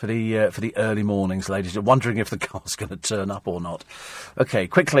for the early mornings, ladies. You're wondering if the car's going to turn up or not. OK,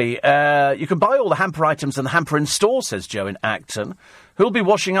 quickly. You can buy all the hamper items in the hamper in store, says Joe in Acton. Who'll be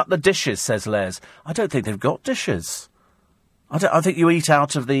washing up the dishes, says Les. I don't think they've got dishes. I think you eat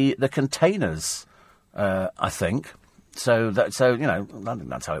out of the containers, I think. So, you know, I think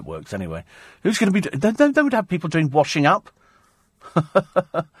that's how it works anyway. Who's going to be... They would have people doing washing up.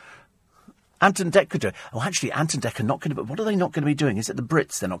 Anton Deck could do it. Oh, actually, Anton Deck are not going to... But what are they not going to be doing? Is it the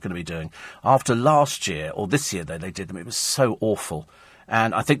Brits they're not going to be doing? After last year, or this year, they did them. It was so awful.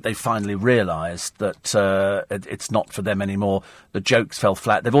 And I think they finally realised that it's not for them anymore. The jokes fell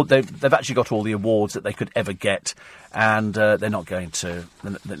flat. They've actually got all the awards that they could ever get, and they're not going to.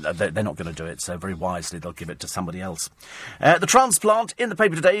 They're not going to do it. So very wisely, they'll give it to somebody else. The transplant in the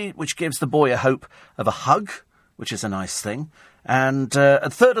paper today, which gives the boy a hope of a hug, which is a nice thing. And a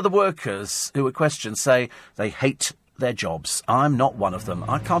third of the workers who were questioned say they hate their jobs. I'm not one of them.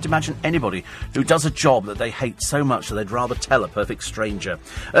 I can't imagine anybody who does a job that they hate so much that they'd rather tell a perfect stranger.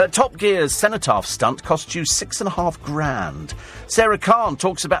 Top Gear's cenotaph stunt cost you $6,500. Sarah Khan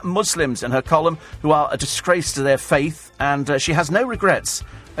talks about Muslims in her column who are a disgrace to their faith, and she has no regrets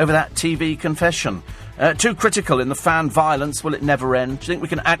over that TV confession. Too critical in the fan violence. Will it never end? Do you think we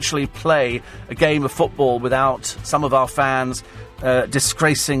can actually play a game of football without some of our fans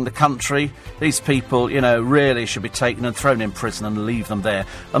disgracing the country? These people, really should be taken and thrown in prison and leave them there.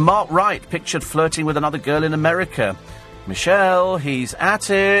 And Mark Wright pictured flirting with another girl in America. Michelle, he's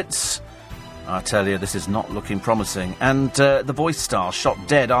at it. I tell you, this is not looking promising. And the Voice star shot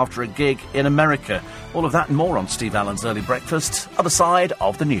dead after a gig in America. All of that and more on Steve Allen's Early Breakfast. Other side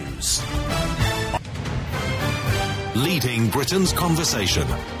of the news. Leading Britain's conversation.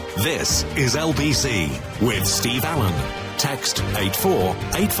 This is LBC with Steve Allen. Text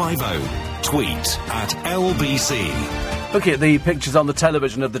 84850. Tweet at LBC. Look at the pictures on the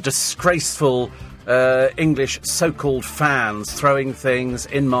television of the disgraceful English so-called fans throwing things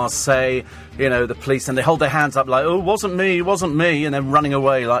in Marseille, the police, and they hold their hands up like, oh, wasn't me, and then running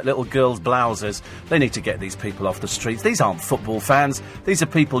away like little girls' blouses. They need to get these people off the streets. These aren't football fans. These are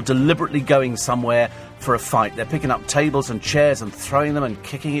people deliberately going somewhere for a fight. They're picking up tables and chairs and throwing them and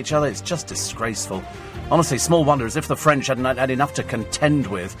kicking each other. It's just disgraceful. Honestly, small wonder, as if the French hadn't had enough to contend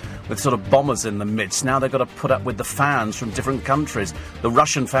with sort of bombers in the midst. Now they've got to put up with the fans from different countries. The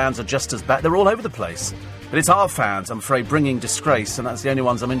Russian fans are just as bad. They're all over the place. But it's our fans, I'm afraid, bringing disgrace, and that's the only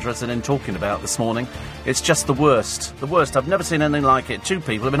ones I'm interested in talking about this morning. It's just the worst. The worst. I've never seen anything like it. 2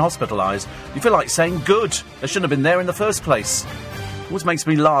 people have been hospitalised. You feel like saying, good. They shouldn't have been there in the first place. It always makes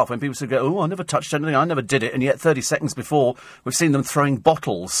me laugh when people say, oh, I never touched anything, I never did it, and yet 30 seconds before, we've seen them throwing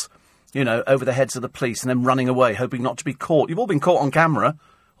bottles, over the heads of the police and then running away, hoping not to be caught. You've all been caught on camera.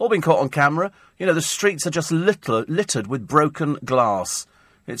 The streets are just littered with broken glass.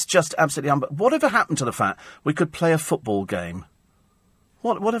 It's just absolutely Whatever happened to the fact we could play a football game?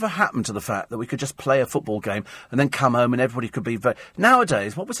 Whatever happened to the fact that we could just play a football game and then come home and everybody could be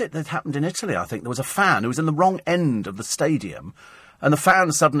Nowadays, what was it that happened in Italy, I think? There was a fan who was in the wrong end of the stadium, and the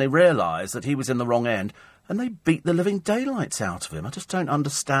fan suddenly realised that he was in the wrong end, and they beat the living daylights out of him. I just don't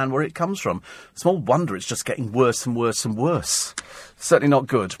understand where it comes from. Small wonder it's just getting worse and worse and worse. Certainly not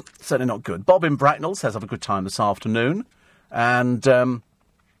good. Bob in Bracknell says, have a good time this afternoon. And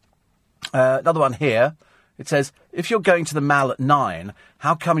another one here. It says, if you're going to the Mall at 9,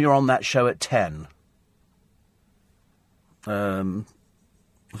 how come you're on that show at 10? I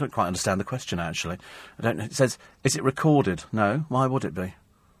don't quite understand the question, actually. I don't know. It says, is it recorded? No. Why would it be?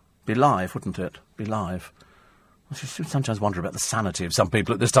 Be live, wouldn't it? Be live. I sometimes wonder about the sanity of some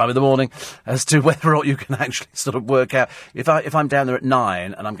people at this time of the morning as to whether or not you can actually sort of work out. If I'm down there at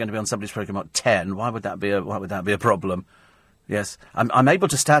 9 and I'm going to be on somebody's programme at 10, why would that be a problem? Yes, I'm able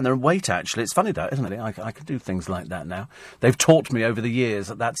to stand there and wait, actually. It's funny, that, isn't it? I can do things like that now. They've taught me over the years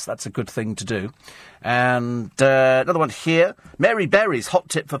that that's a good thing to do. And another one here. Mary Berry's hot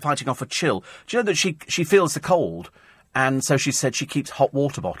tip for fighting off a chill. Do you know that she feels the cold? And so she said she keeps hot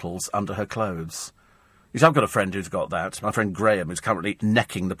water bottles under her clothes. Because I've got a friend who's got that. My friend Graham, who's currently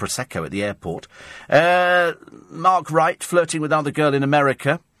necking the Prosecco at the airport. Mark Wright flirting with another girl in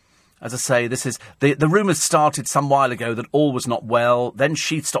America. As I say, this is... The rumours started some while ago that all was not well. Then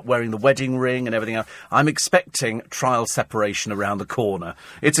she stopped wearing the wedding ring and everything else. I'm expecting trial separation around the corner.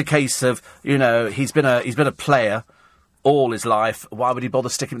 It's a case of, he's been a player all his life. Why would he bother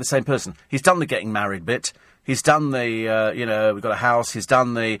sticking with the same person? He's done the getting married bit. He's done the, we've got a house. He's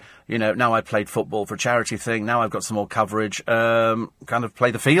done the, now I played football for a charity thing. Now I've got some more coverage. Kind of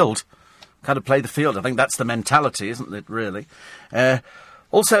play the field. I think that's the mentality, isn't it, really?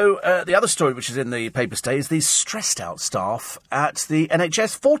 Also, the other story which is in the paper today is these stressed-out staff at the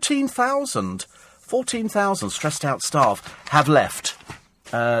NHS. 14,000 stressed-out staff have left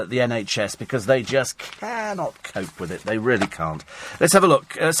the NHS because they just cannot cope with it. They really can't. Let's have a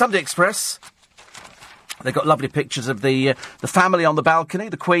look. Sunday Express. They've got lovely pictures of the family on the balcony,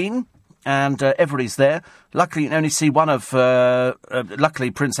 the Queen, and everybody's there. Luckily, you can only see one of... luckily,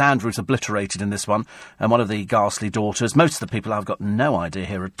 Prince Andrew's obliterated in this one, and one of the ghastly daughters. Most of the people I've got no idea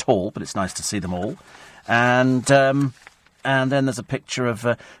here at all, but it's nice to see them all. And And then there's a picture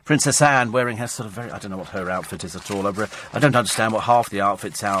of Princess Anne wearing her sort of I don't know what her outfit is at all. I don't understand what half the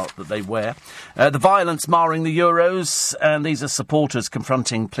outfits out that they wear. The violence marring the Euros, and these are supporters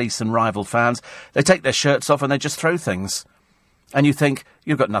confronting police and rival fans. They take their shirts off and they just throw things. And you think,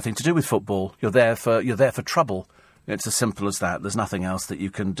 you've got nothing to do with football. You're there for trouble. It's as simple as that. There's nothing else that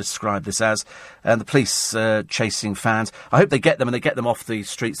you can describe this as. And the police chasing fans. I hope they get them, and they get them off the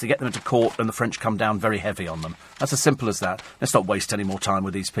streets. They get them into court, and the French come down very heavy on them. That's as simple as that. Let's not waste any more time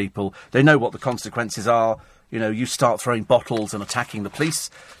with these people. They know what the consequences are. You know, you start throwing bottles and attacking the police.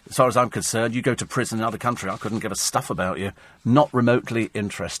 As far as I'm concerned, you go to prison in another country. I couldn't give a stuff about you. Not remotely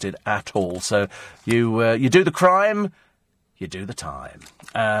interested at all. So you do the crime. You do the time.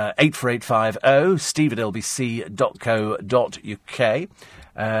 84850 steve@lbc.co.uk.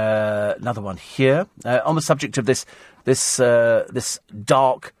 Another one here. On the subject of this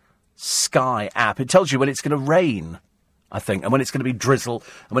dark sky app, it tells you when it's going to rain, I think, and when it's going to be drizzle,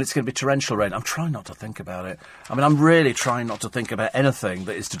 and when it's going to be torrential rain. I'm trying not to think about it. I mean, I'm really trying not to think about anything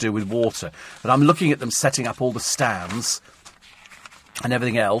that is to do with water. But I'm looking at them setting up all the stands and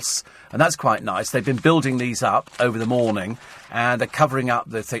everything else, and that's quite nice. They've been building these up over the morning, and they're covering up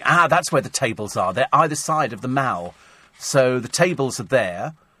the thing. That's where the tables are. They're either side of the mall. So the tables are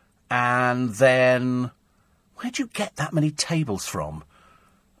there, and then where'd you get that many tables from?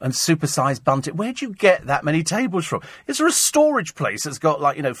 And supersized bunting. Where'd you get that many tables from? Is there a storage place that's got,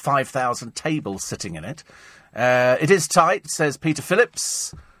 5,000 tables sitting in it? It is tight, says Peter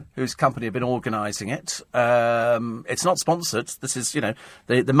Phillips, whose company have been organising it. It's not sponsored. This is,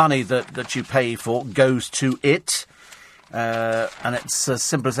 the money that you pay for goes to it. And it's as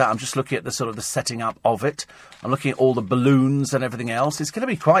simple as that. I'm just looking at the sort of the setting up of it. I'm looking at all the balloons and everything else. It's going to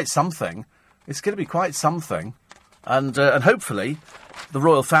be quite something. And hopefully the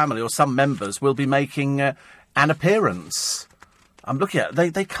royal family or some members will be making an appearance. I'm looking at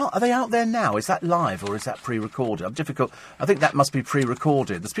they can't. Are they out there now? Is that live or is that pre-recorded? I think that must be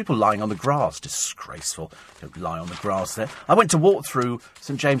pre-recorded. There's people lying on the grass. Disgraceful. Don't lie on the grass there. I went to walk through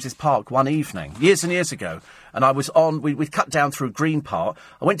St James's Park one evening, years and years ago, and I was on. We'd cut down through Green Park.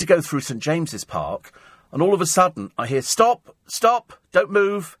 I went to go through St James's Park, and all of a sudden I hear stop, don't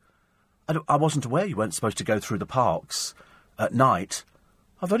move. I wasn't aware you weren't supposed to go through the parks at night.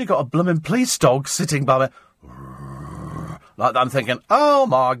 I've only got a blooming police dog sitting by me. Like that. I'm thinking, oh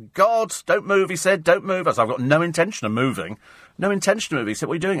my God, don't move, he said, don't move. I said, I've got no intention of moving. He said,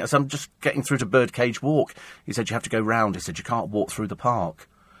 what are you doing? I said, I'm just getting through to Birdcage Walk. He said, you have to go round. He said, you can't walk through the park.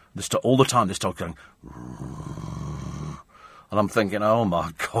 All the time, this dog going. And I'm thinking, oh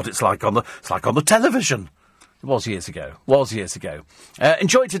my God, it's like on the television. It was years ago.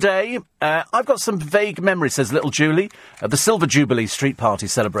 Enjoy today. I've got some vague memories, says little Julie, of the Silver Jubilee Street Party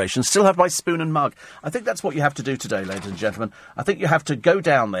celebration. Still have my spoon and mug. I think that's what you have to do today, ladies and gentlemen. I think you have to go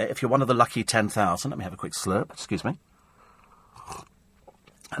down there, if you're one of the lucky 10,000. Let me have a quick slurp. Excuse me.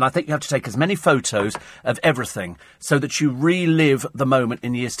 And I think you have to take as many photos of everything so that you relive the moment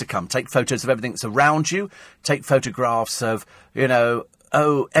in years to come. Take photos of everything that's around you. Take photographs of,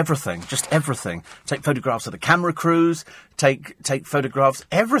 everything, just everything. Take photographs of the camera crews. Take photographs,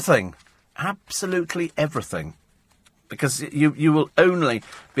 everything, absolutely everything, because you will only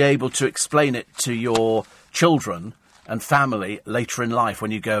be able to explain it to your children and family later in life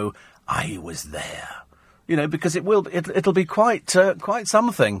when you go, I was there, because it'll be quite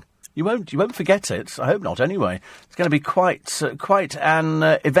something. You won't forget it. I hope not. Anyway, it's going to be quite an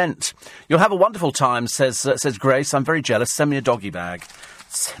event. You'll have a wonderful time, says Grace. I'm very jealous. Send me a doggy bag.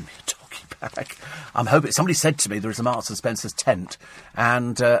 I'm hoping. Somebody said to me there is a Marks and Spencer's tent,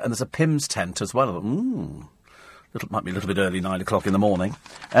 and there's a Pym's tent as well. Might be a little bit early, 9 o'clock in the morning.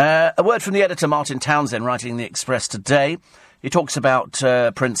 A word from the editor, Martin Townsend, writing in the Express today. He talks about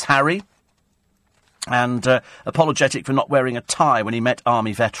Prince Harry. And apologetic for not wearing a tie when he met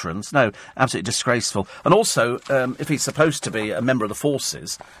army veterans. No, absolutely disgraceful. And also, if he's supposed to be a member of the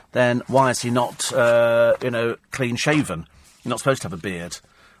forces, then why is he not, clean-shaven? You're not supposed to have a beard.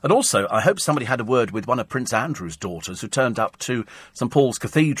 And also, I hope somebody had a word with one of Prince Andrew's daughters who turned up to St Paul's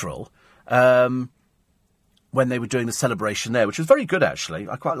Cathedral when they were doing the celebration there, which was very good, actually.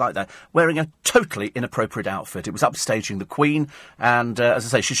 I quite like that. Wearing a totally inappropriate outfit. It was upstaging the Queen, and, as I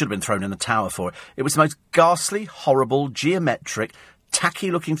say, she should have been thrown in the tower for it. It was the most ghastly, horrible, geometric,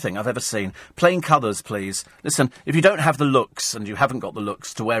 tacky-looking thing I've ever seen. Plain colours, please. Listen, if you don't have the looks, and you haven't got the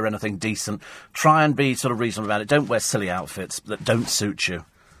looks to wear anything decent, try and be sort of reasonable about it. Don't wear silly outfits that don't suit you.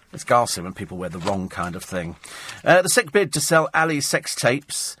 It's ghastly when people wear the wrong kind of thing. The sick bid to sell Ali sex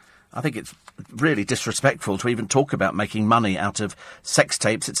tapes. I think it's really disrespectful to even talk about making money out of sex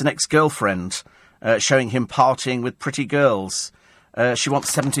tapes. It's an ex-girlfriend showing him partying with pretty girls. She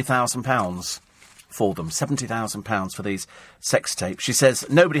wants £70,000 for them. £70,000 for these sex tapes. She says,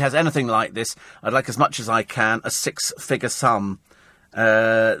 nobody has anything like this. I'd like as much as I can, a 6-figure sum.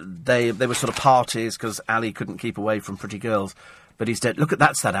 They were sort of parties because Ali couldn't keep away from pretty girls. But he's dead. Look,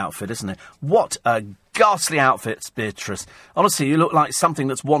 that's that outfit, isn't it? What a ghastly outfit, Beatrice. Honestly, you look like something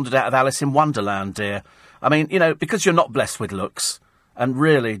that's wandered out of Alice in Wonderland, dear. I mean, you know, because you're not blessed with looks, and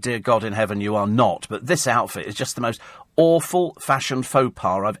really, dear God in heaven, you are not, but this outfit is just the most awful fashion faux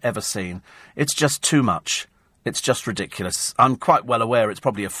pas I've ever seen. It's just too much. It's just ridiculous. I'm quite well aware it's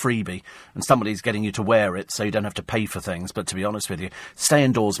probably a freebie, and somebody's getting you to wear it so you don't have to pay for things, but to be honest with you, stay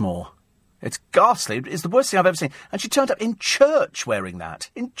indoors more. It's ghastly. It's the worst thing I've ever seen. And she turned up in church wearing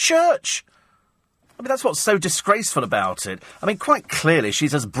that. In church! I mean, that's what's so disgraceful about it. I mean, quite clearly,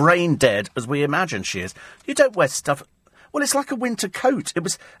 she's as brain dead as we imagine she is. You don't wear stuff... Well, it's like a winter coat. It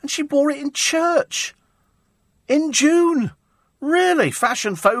was... And she wore it in church. In June. Really?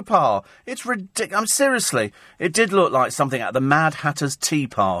 Fashion faux pas. It's ridiculous. Seriously. It did look like something at the Mad Hatter's tea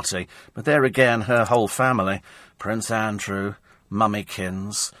party. But there again, her whole family. Prince Andrew,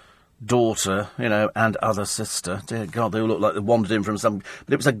 Mummykins... daughter, you know, and other sister. Dear God, they all look like they wandered in from some...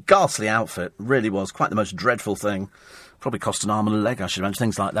 But it was a ghastly outfit. It really was. Quite the most dreadful thing. Probably cost an arm and a leg, I should imagine.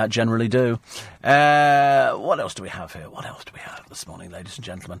 Things like that generally do. What else do we have here? What else do we have this morning, ladies and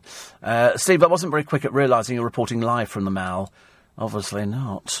gentlemen? Steve, I wasn't very quick at realising you're reporting live from the Mall. Obviously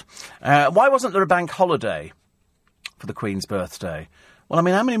not. Why wasn't there a bank holiday for the Queen's birthday? Well, I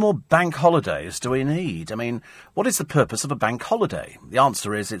mean, how many more bank holidays do we need? I mean, what is the purpose of a bank holiday? The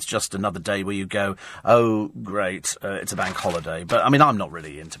answer is it's just another day where you go, oh, great, it's a bank holiday. But, I mean, I'm not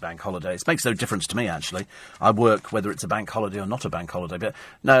really into bank holidays. It makes no difference to me, actually. I work whether it's a bank holiday or not a bank holiday. But,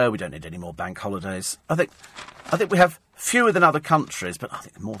 no, we don't need any more bank holidays. I think we have fewer than other countries, but I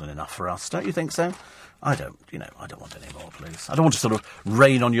think more than enough for us. Don't you think so? I don't want any more, please. I don't want to sort of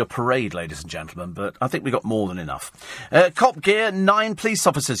rain on your parade, ladies and gentlemen, but I think we got more than enough. Cop Gear, 9 police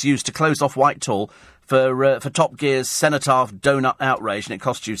officers used to close off Whitehall for Top Gear's Cenotaph Donut outrage, and it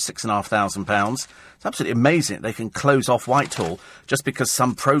cost you £6,500. It's absolutely amazing that they can close off Whitehall just because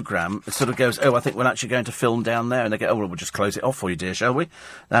some programme sort of goes, oh, I think we're actually going to film down there, and they go, oh, well, we'll just close it off for you, dear, shall we?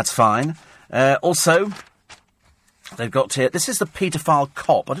 That's fine. Also... They've got here, this is the paedophile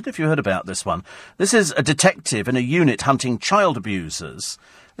cop. I don't know if you heard about this one. This is a detective in a unit hunting child abusers.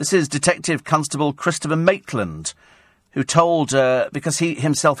 This is Detective Constable Christopher Maitland, who told, because he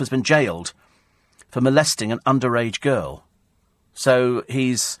himself has been jailed for molesting an underage girl. So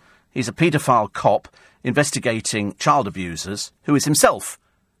he's a paedophile cop investigating child abusers, who is himself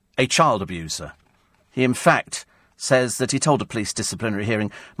a child abuser. He, in fact... says that he told a police disciplinary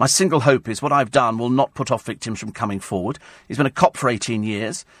hearing, my single hope is what I've done will not put off victims from coming forward. He's been a cop for 18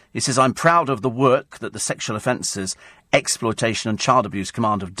 years. He says, I'm proud of the work that the Sexual Offences, Exploitation and Child Abuse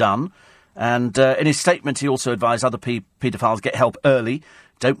Command have done. And in his statement, he also advised other paedophiles get help early.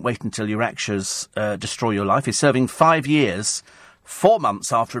 Don't wait until your actions destroy your life. He's serving 5 years, 4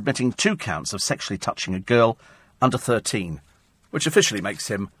 months after admitting 2 counts of sexually touching a girl under 13, which officially makes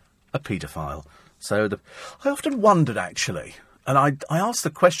him a paedophile. So I often wondered, actually, and I asked the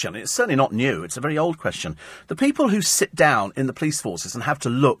question, it's certainly not new, it's a very old question, the people who sit down in the police forces and have to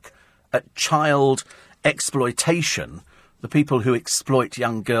look at child exploitation, the people who exploit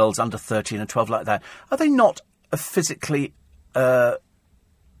young girls under 13 and 12 like that, are they not physically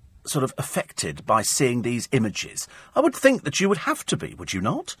sort of affected by seeing these images? I would think that you would have to be, would you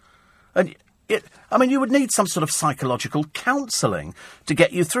not? And... you would need some sort of psychological counselling to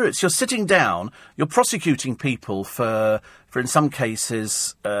get you through it. So you're sitting down, you're prosecuting people for in some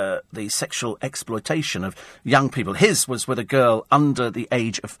cases, the sexual exploitation of young people. His was with a girl under the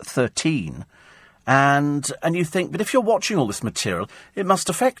age of 13. And you think, but if you're watching all this material, it must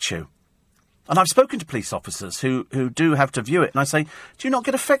affect you. And I've spoken to police officers who do have to view it, and I say, do you not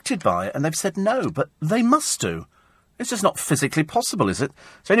get affected by it? And they've said no, but they must do. It's just not physically possible, is it?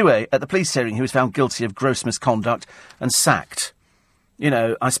 So anyway, at the police hearing, he was found guilty of gross misconduct and sacked. You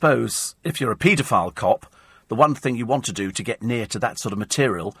know, I suppose if you're a paedophile cop, the one thing you want to do to get near to that sort of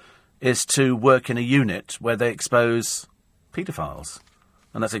material is to work in a unit where they expose paedophiles.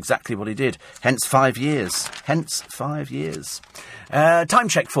 And that's exactly what he did. Hence 5 years. Time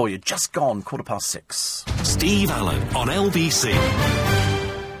check for you. Just gone, 6:15. Steve Allen on LBC.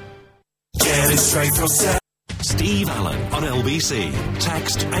 Get it straight from Sam. Steve Allen on LBC.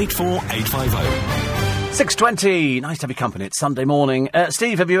 Text 84850. 6:20. Nice to have your company. It's Sunday morning.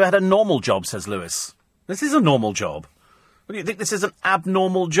 Steve, have you had a normal job, says Lewis. This is a normal job. Do you think this is an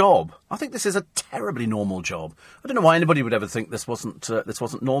abnormal job? I think this is a terribly normal job. I don't know why anybody would ever think this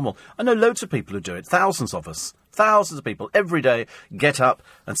wasn't normal. I know loads of people who do it. Thousands of us. Thousands of people every day get up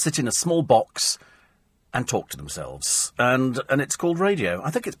and sit in a small box and talk to themselves. And it's called radio. I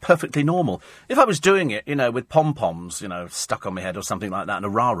think it's perfectly normal. If I was doing it, with pom-poms, stuck on my head or something like that and a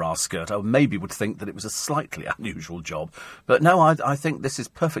rah-rah skirt, I maybe would think that it was a slightly unusual job. But no, I think this is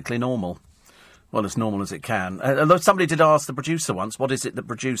perfectperfectly normal. Well, as normal as it can. Although somebody did ask the producer once, what is it that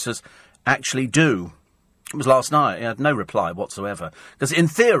producers actually do? It was last night. He had no reply whatsoever. Because in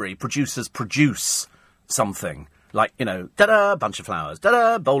theory, producers produce something. Like, da-da, bunch of flowers,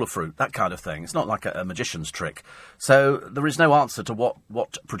 da-da, bowl of fruit, that kind of thing. It's not like a magician's trick. So there is no answer to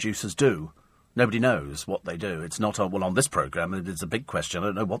what producers do. Nobody knows what they do. It's not, on this programme, it's a big question. I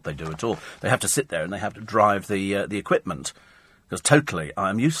don't know what they do at all. They have to sit there and they have to drive the equipment. Because totally, I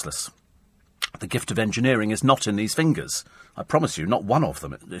am useless. The gift of engineering is not in these fingers. I promise you, not one of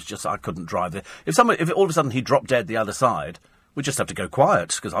them. It's just I couldn't drive it. If all of a sudden he dropped dead the other side, we'd just have to go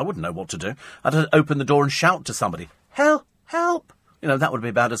quiet, because I wouldn't know what to do. I'd have to open the door and shout to somebody, help, help. That would be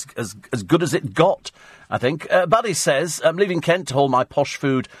about as good as it got, I think. Buddy says, I'm leaving Kent to haul my posh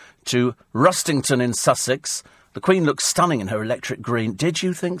food to Rustington in Sussex. The Queen looks stunning in her electric green. Did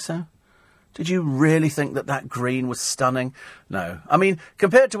you think so? Did you really think that green was stunning? No. I mean,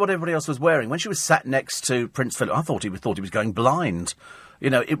 compared to what everybody else was wearing, when she was sat next to Prince Philip, I thought he was going blind.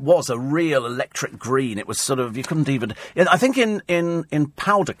 It was a real electric green. It was sort of, you couldn't even... I think in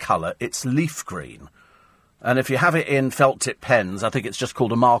powder colour, it's leaf green. And if you have it in felt tip pens, I think it's just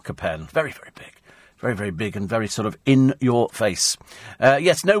called a marker pen. Very, very big. Very, very big and very sort of in your face.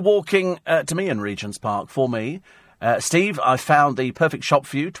 Yes, no walking to me in Regent's Park for me. Steve, I found the perfect shop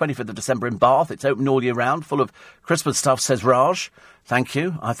for you, 25th of December in Bath. It's open all year round, full of Christmas stuff, says Raj. Thank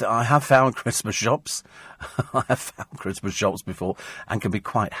you. I have found Christmas shops. I have found Christmas shops before and can be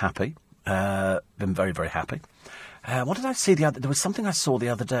quite happy. Been very, very happy. What did I see there was something I saw the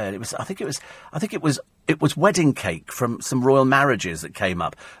other day. And I think it was wedding cake from some royal marriages that came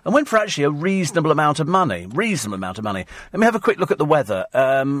up and went for actually a reasonable amount of money. Let me have a quick look at the weather.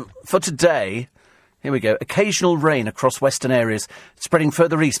 For today... Here we go. Occasional rain across western areas, spreading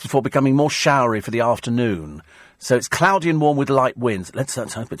further east before becoming more showery for the afternoon. So it's cloudy and warm with light winds. Let's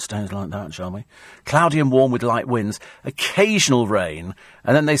hope it stays like that, shall we? Cloudy and warm with light winds, occasional rain,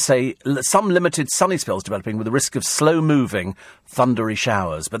 and then they say some limited sunny spells developing with the risk of slow-moving, thundery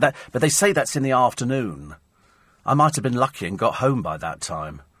showers. But they say that's in the afternoon. I might have been lucky and got home by that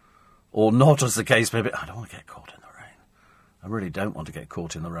time. Or not, as the case may be. I don't want to get caught in the rain. I really don't want to get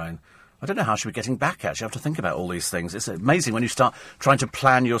caught in the rain. I don't know how I should be getting back, actually. I have to think about all these things. It's amazing when you start trying to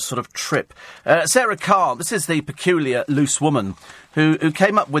plan your sort of trip. Sarah Carr, this is the peculiar loose woman who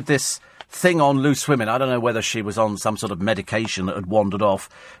came up with this thing on loose women. I don't know whether she was on some sort of medication that had wandered off.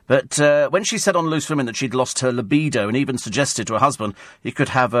 But when she said on loose women that she'd lost her libido and even suggested to her husband he could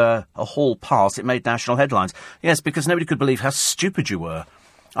have a hall pass, it made national headlines. Yes, because nobody could believe how stupid you were.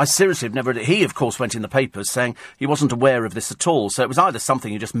 I seriously have never... He, of course, went in the papers saying he wasn't aware of this at all. So it was either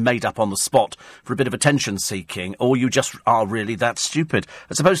something you just made up on the spot for a bit of attention-seeking, or you just are really that stupid.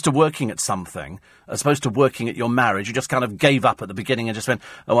 As opposed to working at something, as opposed to working at your marriage, you just kind of gave up at the beginning and just went,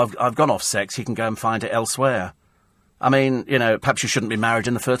 oh, I've gone off sex, you can go and find it elsewhere. I mean, perhaps you shouldn't be married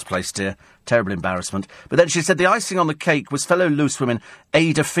in the first place, dear. Terrible embarrassment. But then she said the icing on the cake was fellow loose woman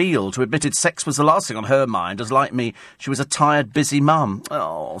Ada Field, who admitted sex was the last thing on her mind, as, like me, she was a tired, busy mum.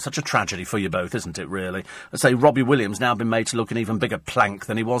 Oh, such a tragedy for you both, isn't it, really? I say Robbie Williams now been made to look an even bigger plank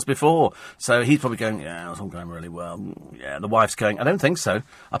than he was before. So he's probably going, yeah, it's all going really well. Yeah, the wife's going, I don't think so.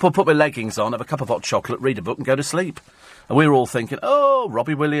 I put my leggings on, have a cup of hot chocolate, read a book and go to sleep. And we were all thinking, oh,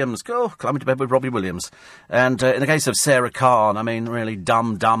 Robbie Williams, go, climb into bed with Robbie Williams. And in the case of Sarah Khan, I mean, really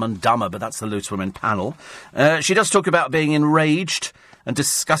dumb and dumber, but that's the Loose Women panel. She does talk about being enraged and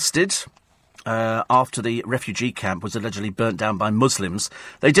disgusted after the refugee camp was allegedly burnt down by Muslims.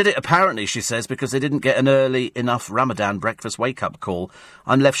 They did it, apparently, she says, because they didn't get an early enough Ramadan breakfast wake-up call.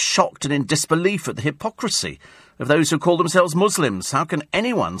 I'm left shocked and in disbelief at the hypocrisy of those who call themselves Muslims. How can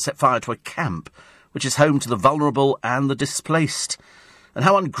anyone set fire to a camp which is home to the vulnerable and the displaced? And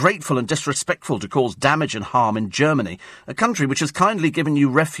how ungrateful and disrespectful to cause damage and harm in Germany, a country which has kindly given you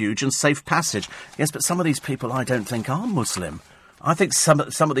refuge and safe passage. Yes, but some of these people I don't think are Muslim. I think some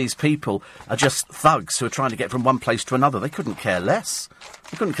of these people are just thugs who are trying to get from one place to another. They couldn't care less.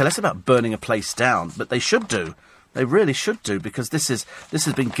 They couldn't care less about burning a place down, but they should do. They really should do, because this has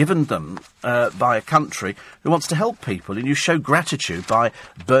been given them by a country who wants to help people, and you show gratitude by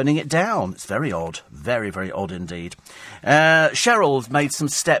burning it down. It's very odd. Very, very odd indeed. Cheryl's made some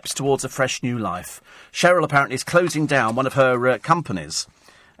steps towards a fresh new life. Cheryl apparently is closing down one of her companies.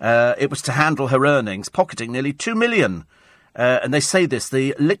 It was to handle her earnings, pocketing nearly $2 million. And they say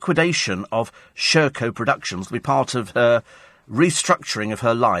the liquidation of Sherco Productions will be part of her restructuring of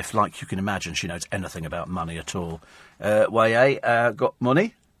her life. Like you can imagine, she knows anything about money at all. Got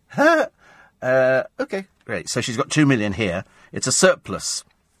money? Okay, great. So she's got $2 million here. It's a surplus.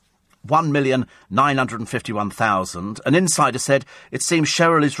 1,951,000. An insider said it seems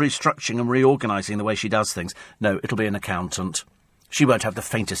Cheryl is restructuring and reorganising the way she does things. No, it'll be an accountant. She won't have the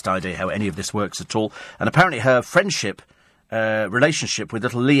faintest idea how any of this works at all. And apparently her relationship with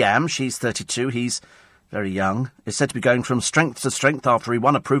little Liam, she's 32, he's very young, is said to be going from strength to strength after he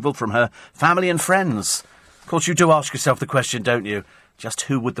won approval from her family and friends. Of course, you do ask yourself the question, don't you? Just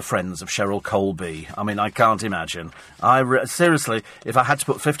who would the friends of Cheryl Cole be? I mean, I can't imagine. Seriously, if I had to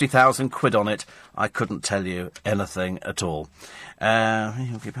put 50,000 quid on it, I couldn't tell you anything at all.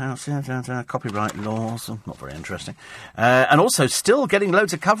 Copyright laws, not very interesting. And also still getting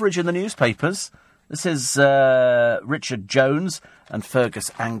loads of coverage in the newspapers. This is Richard Jones and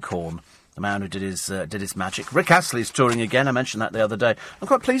Fergus Ancorn, the man who did his magic. Rick Astley's touring again. I mentioned that the other day. I'm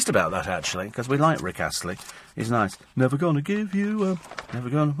quite pleased about that, actually, because we like Rick Astley. He's nice. Never gonna give you up, never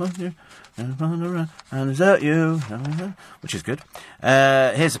gonna want you, never gonna and desert you, which is good.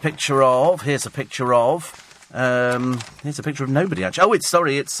 Here's a picture of nobody, actually. It's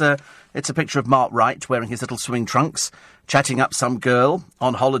a picture of Mark Wright wearing his little swimming trunks, chatting up some girl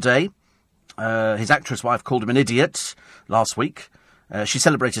on holiday. His actress wife called him an idiot last week. She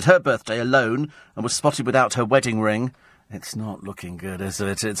celebrated her birthday alone and was spotted without her wedding ring. It's not looking good, is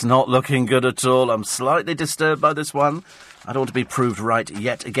it? It's not looking good at all. I'm slightly disturbed by this one. I don't want to be proved right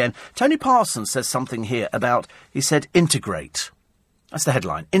yet again. Tony Parsons says something here about, he said, integrate. That's the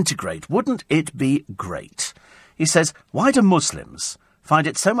headline. Integrate. Wouldn't it be great? He says, why do Muslims find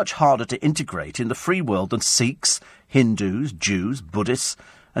it so much harder to integrate in the free world than Sikhs, Hindus, Jews, Buddhists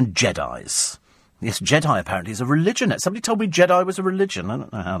and Jedis? Yes, Jedi apparently is a religion. Somebody told me Jedi was a religion. I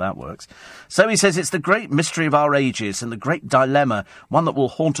don't know how that works. So he says it's the great mystery of our ages and the great dilemma, one that will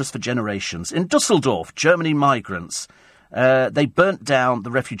haunt us for generations. In Dusseldorf, Germany migrants, they burnt down the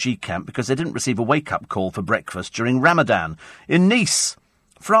refugee camp because they didn't receive a wake-up call for breakfast during Ramadan. In Nice,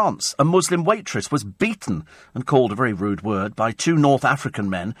 France, a Muslim waitress was beaten and called a very rude word by two North African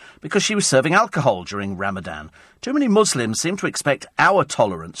men because she was serving alcohol during Ramadan. Too many Muslims seem to expect our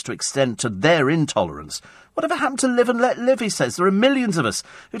tolerance to extend to their intolerance. Whatever happened to live and let live, he says. There are millions of us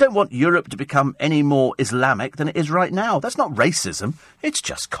who don't want Europe to become any more Islamic than it is right now. That's not racism. It's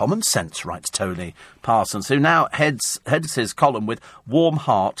just common sense, writes Tony Parsons, who now heads his column with Warm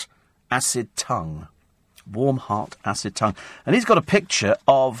Heart, Acid Tongue. Warm Heart, Acid Tongue. And he's got a picture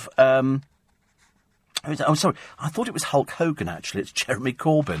of... oh, sorry. I thought it was Hulk Hogan, actually. It's Jeremy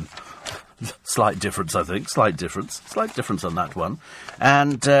Corbyn. Slight difference, I think. Slight difference on that one.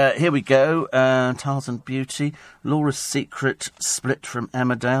 And here we go. Tarzan Beauty. Laura's Secret split from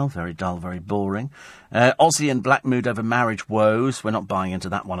Emmerdale. Very dull, very boring. Ozzy and Black Mood over marriage woes. We're not buying into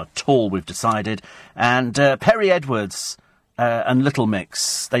that one at all, we've decided. And Perry Edwards and Little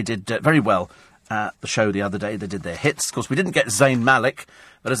Mix. They did very well at the show the other day. They did their hits. Of course, we didn't get Zayn Malik,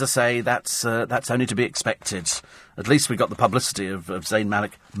 but as I say, that's only to be expected. At least we got the publicity of Zayn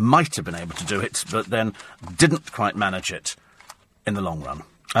Malik. Might have been able to do it, but then didn't quite manage it in the long run.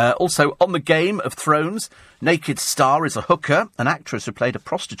 Also, on the Game of Thrones, Naked Star is a hooker. An actress who played a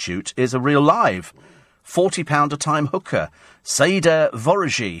prostitute is a real live £40 a time hooker. Saida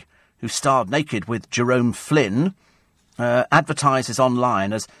Vorajee, who starred naked with Jerome Flynn, advertises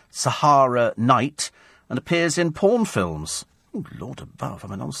online as Sahara Night and appears in porn films. Oh, Lord above, I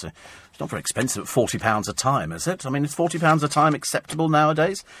mean, honestly, it's not very expensive at £40 a time, is it? I mean, is £40 a time acceptable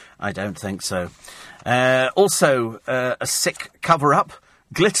nowadays? I don't think so. Also, a sick cover-up.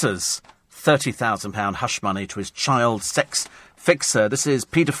 Glitters £30,000 hush money to his child sex fixer. This is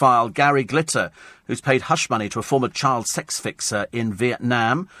paedophile Gary Glitter, who's paid hush money to a former child sex fixer in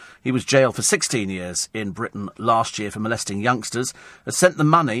Vietnam. He was jailed for 16 years in Britain last year for molesting youngsters, has sent the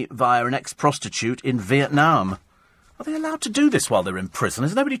money via an ex-prostitute in Vietnam. Are they allowed to do this while they're in prison?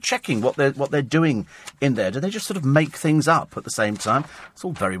 Is nobody checking what they're doing in there? Do they just sort of make things up at the same time? It's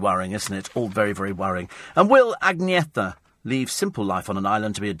all very worrying, isn't it? All very, very worrying. And will Agnetha leave simple life on an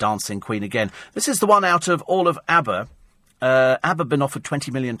island to be a dancing queen again? This is the one out of all of ABBA. ABBA been offered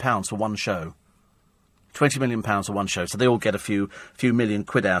 £20 million for one show. £20 million for one show, so they all get a few million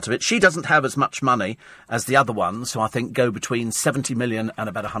quid out of it. She doesn't have as much money as the other ones, who I think go between 70 million and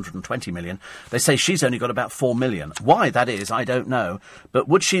about 120 million. They say she's only got about 4 million. Why that is, I don't know. But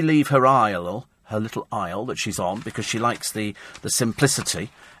would she leave her little isle that she's on, because she likes the simplicity?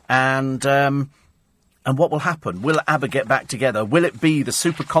 And what will happen? Will ABBA get back together? Will it be the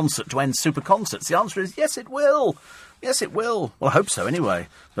super concert to end super concerts? The answer is yes, it will. Yes, it will. Well, I hope so anyway.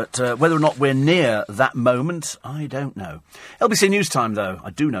 But whether or not we're near that moment, I don't know. LBC News Time, though.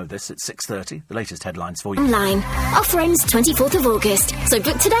 I do know this. It's 6:30. The latest headlines for you. Online. Offer ends 24th of August. So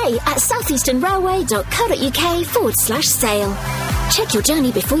book today at southeasternrailway.co.uk/sale. Check your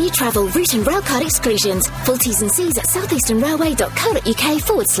journey before you travel. Route and railcard exclusions. Full T's and C's at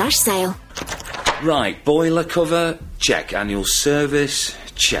southeasternrailway.co.uk/sale. Right, boiler cover, check. Annual service,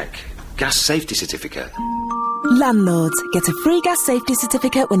 check. Gas safety certificate. Landlords, get a free gas safety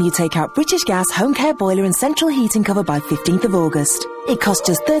certificate when you take out British Gas home care boiler and central heating cover by 15th of August. It costs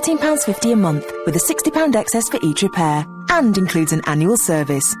just £13.50 a month, with a £60 excess for each repair, and includes an annual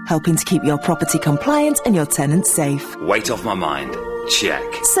service, helping to keep your property compliant and your tenants safe. Weight off my mind. Check.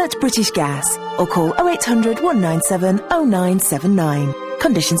 Search British Gas or call 0800 197 0979.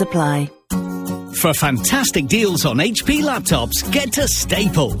 Conditions apply. For fantastic deals on HP laptops, get to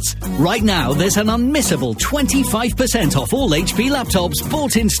Staples. Right now, there's an unmissable 25% off all HP laptops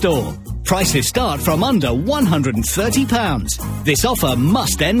bought in store. Prices start from under £130. This offer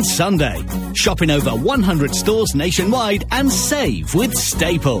must end Sunday. Shop in over 100 stores nationwide and save with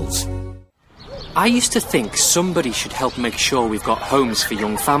Staples. I used to think somebody should help make sure we've got homes for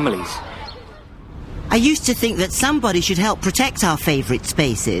young families. I used to think that somebody should help protect our favourite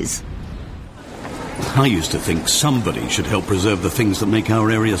spaces. I used to think somebody should help preserve the things that make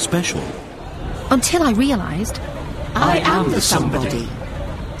our area special. Until I realised I am the somebody.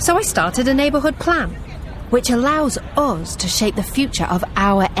 So I started a neighbourhood plan, which allows us to shape the future of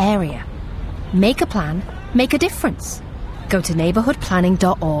our area. Make a plan, make a difference. Go to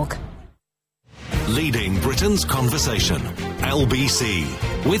neighbourhoodplanning.org. Leading Britain's conversation. LBC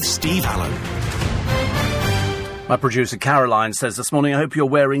with Steve Allen. My producer Caroline says this morning, I hope you're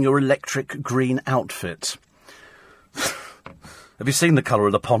wearing your electric green outfit. Have you seen the colour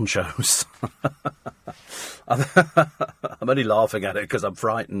of the ponchos? I'm only laughing at it because I'm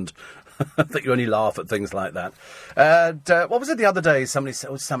frightened. I think you only laugh at things like that. What was it the other day? Somebody said,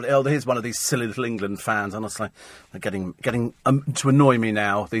 here's one of these silly little England fans. Honestly, they're getting to annoy me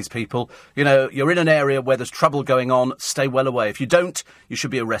now, these people. You know, you're in an area where there's trouble going on, stay well away. If you don't, you should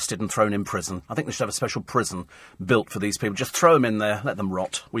be arrested and thrown in prison. I think they should have a special prison built for these people. Just throw them in there, let them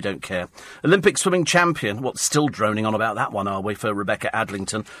rot. We don't care. Olympic swimming champion. Still droning on about that one, are we, for Rebecca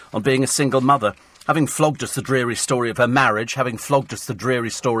Adlington, on being a single mother? Having flogged us the dreary story of her marriage, having flogged us the dreary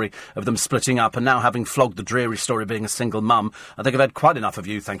story of them splitting up, and now having flogged the dreary story of being a single mum, I think I've had quite enough of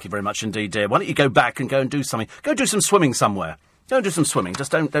you, thank you very much indeed, dear. Why don't you go back and go and do something? Go do some swimming somewhere. Go and do some swimming.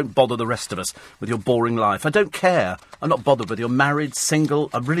 Just don't bother the rest of us with your boring life. I don't care. I'm not bothered whether you're married, single.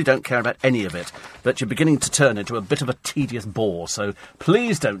 I really don't care about any of it. But you're beginning to turn into a bit of a tedious bore, so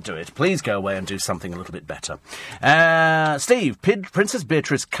please don't do it. Please go away and do something a little bit better. Steve, Princess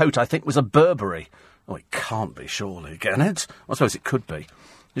Beatrice's coat, I think, was a Burberry. Oh, it can't be, surely, can it? I suppose it could be.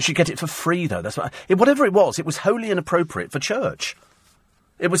 Did she get it for free, though? That's whatever it was wholly inappropriate for church.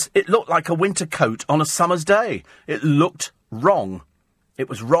 It looked like a winter coat on a summer's day. It looked wrong. It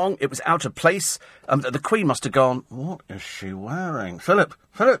was wrong. It was out of place. The Queen must have gone, what is she wearing? Philip.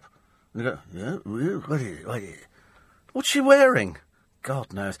 And you go, yeah, what's she wearing?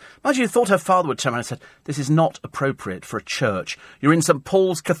 God knows. Imagine you thought her father would turn around and said, this is not appropriate for a church. You're in St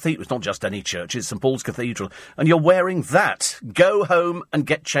Paul's Cathedral. It's not just any church, it's St Paul's Cathedral. And you're wearing that. Go home and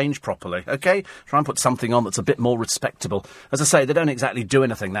get changed properly, OK? Try and put something on that's a bit more respectable. As I say, they don't exactly do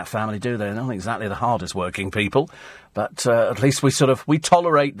anything, that family, do they? They're not exactly the hardest working people. But at least we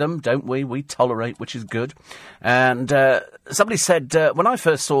tolerate them, don't we? We tolerate, which is good. And somebody said, when I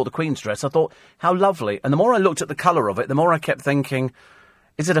first saw the Queen's dress, I thought, how lovely. And the more I looked at the colour of it, the more I kept thinking,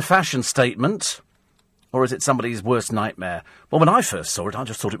 is it a fashion statement? Or is it somebody's worst nightmare? Well, when I first saw it, I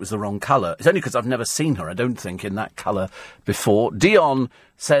just thought it was the wrong colour. It's only because I've never seen her, I don't think, in that colour before. Dion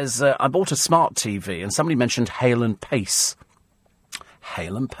says, I bought a smart TV, and somebody mentioned Hale and Pace.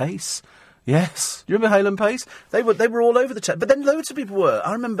 Hale and Pace? Yes. Do you remember Hale and Pace? They were all over the but then loads of people were.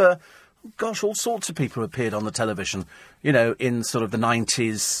 I remember, gosh, all sorts of people appeared on the television, you know, in sort of the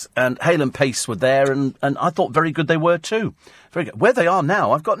 90s, and Hale and Pace were there, and I thought very good they were too. Very good. Where they are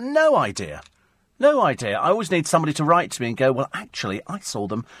now, I've got no idea. No idea. I always need somebody to write to me and go, well, actually, I saw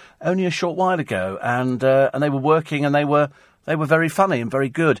them only a short while ago, and they were working, and they were They were very funny and very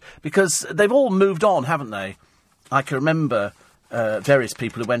good, because they've all moved on, haven't they? I can remember various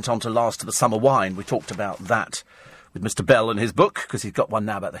people who went on to Last of the Summer Wine. We talked about that with Mr. Bell and his book, because he's got one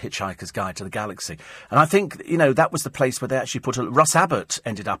now about the Hitchhiker's Guide to the Galaxy. And I think, that was the place where they actually put Russ Abbott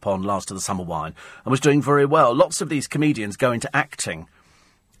ended up on Last of the Summer Wine and was doing very well. Lots of these comedians go into acting,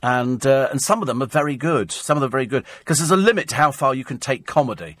 and some of them are very good. Some of them are very good, because there's a limit to how far you can take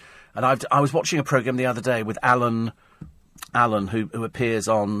comedy. And I was watching a programme the other day with Alan, who appears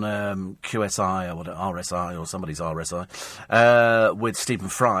on QSI or RSI or somebody's RSI, with Stephen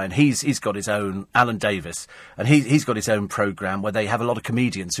Fry, and he's got his own, Alan Davis, and he's got his own programme where they have a lot of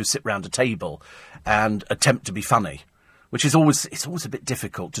comedians who sit round a table and attempt to be funny, which is always a bit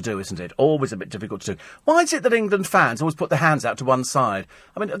difficult to do, isn't it? Always a bit difficult to do. Why is it that England fans always put their hands out to one side?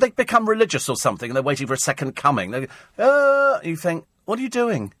 I mean, they become religious or something, and they're waiting for a second coming. They go, you think, what are you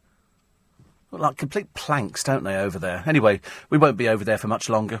doing? Look like complete planks, don't they, over there? Anyway, we won't be over there for much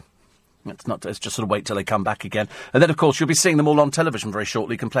longer. It's just sort of wait till they come back again. And then, of course, you'll be seeing them all on television very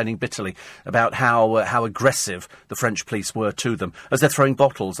shortly, complaining bitterly about how aggressive the French police were to them. As they're throwing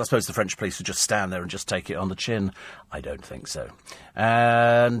bottles, I suppose the French police would just stand there and just take it on the chin. I don't think so.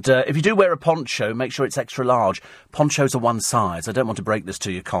 And if you do wear a poncho, make sure it's extra large. Ponchos are one size. I don't want to break this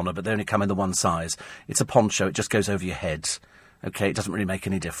to you, Connor, but they only come in the one size. It's a poncho. It just goes over your head. OK, it doesn't really make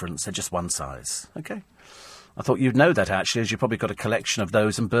any difference. They're just one size. OK. I thought you'd know that, actually, as you've probably got a collection of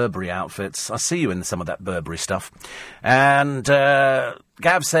those and Burberry outfits. I see you in some of that Burberry stuff. And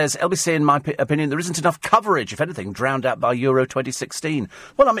Gav says, LBC, in my opinion, there isn't enough coverage, if anything, drowned out by Euro 2016.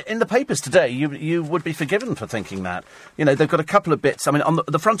 Well, I mean, in the papers today, you would be forgiven for thinking that. They've got a couple of bits. I mean, on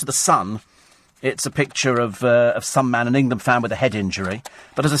the front of the Sun, it's a picture of some man, an England fan with a head injury.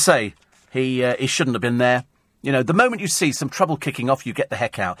 But as I say, he shouldn't have been there. The moment you see some trouble kicking off, you get the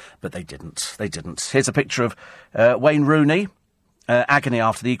heck out. But they didn't. They didn't. Here's a picture of Wayne Rooney, agony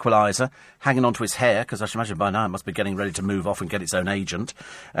after the equaliser, hanging onto his hair, because I should imagine by now it must be getting ready to move off and get its own agent.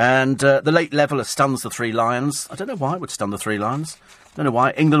 And the late leveller stuns the Three Lions. I don't know why it would stun the Three Lions. Don't know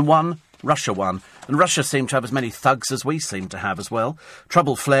why. England won. Russia won. And Russia seemed to have as many thugs as we seem to have as well.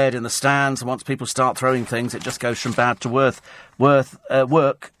 Trouble flared in the stands, and once people start throwing things, it just goes from bad to bad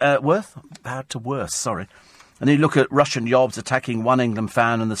to worse, sorry. And you look at Russian yobs attacking one England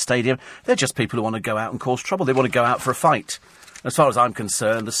fan in the stadium. They're just people who want to go out and cause trouble. They want to go out for a fight. As far as I'm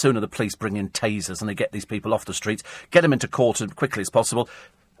concerned, the sooner the police bring in tasers and they get these people off the streets, get them into court as quickly as possible.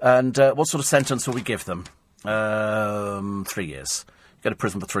 And what sort of sentence will we give them? 3 years. Go to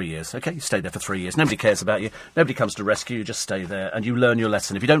prison for 3 years. OK, you stay there for 3 years. Nobody cares about you. Nobody comes to rescue you. Just stay there and you learn your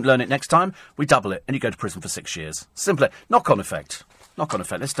lesson. If you don't learn it next time, we double it and you go to prison for 6 years. Simply. Knock-on effect. Knock-on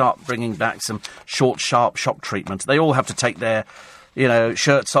effect. Let's start bringing back some short, sharp shock treatment. They all have to take their,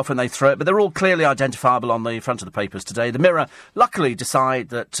 shirts off when they throw it, but they're all clearly identifiable on the front of the papers today. The Mirror luckily decide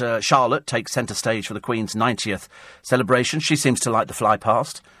that Charlotte takes centre stage for the Queen's 90th celebration. She seems to like the fly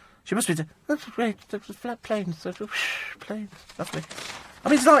past. She must be... Planes, lovely. I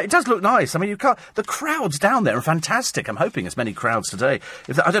mean, it does look nice. I mean, you can't... The crowds down there are fantastic. I'm hoping as many crowds today.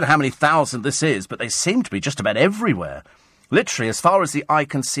 I don't know how many thousand this is, but they seem to be just about everywhere. Literally, as far as the eye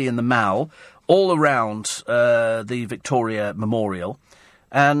can see in the Mall, all around the Victoria Memorial,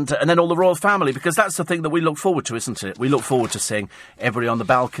 and then all the royal family, because that's the thing that we look forward to, isn't it? We look forward to seeing everybody on the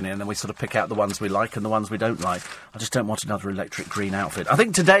balcony, and then we sort of pick out the ones we like and the ones we don't like. I just don't want another electric green outfit. I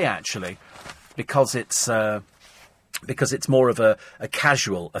think today, actually, because it's more of a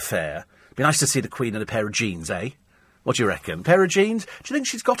casual affair, it'd be nice to see the Queen in a pair of jeans, eh? What do you reckon? Pair of jeans? Do you think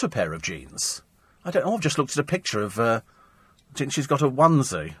she's got a pair of jeans? I don't know. I've just looked at a picture of... I think she's got a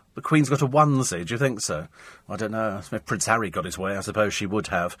onesie. The Queen's got a onesie. Do you think so? I don't know. If Prince Harry got his way, I suppose she would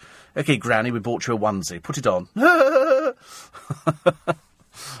have. OK, Granny, we bought you a onesie. Put it on. I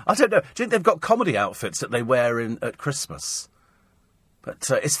don't know. Do you think they've got comedy outfits that they wear at Christmas?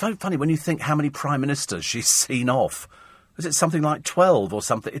 But it's so funny when you think how many prime ministers she's seen off. Is it something like 12 or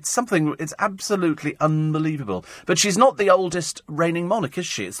something? It's absolutely unbelievable. But she's not the oldest reigning monarch, is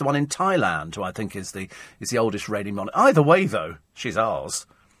she? It's the one in Thailand, who I think is the oldest reigning monarch. Either way, though, she's ours.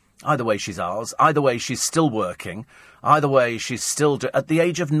 Either way, she's ours. Either way, she's still working. Either way, she's still... at the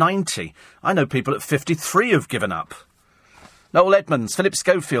age of 90. I know people at 53 have given up. Noel Edmonds, Philip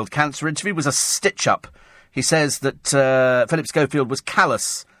Schofield cancer interview was a stitch-up. He says that Philip Schofield was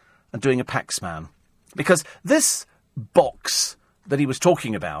callous and doing a Paxman. Because this... box that he was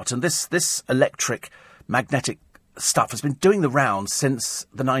talking about, and this electric magnetic stuff has been doing the rounds since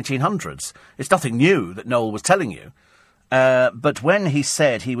the 1900s. It's nothing new that Noel was telling you. But when he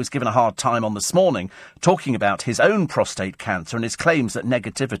said he was given a hard time on this morning, talking about his own prostate cancer and his claims that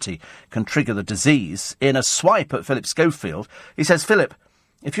negativity can trigger the disease, in a swipe at Philip Schofield, he says, "Philip,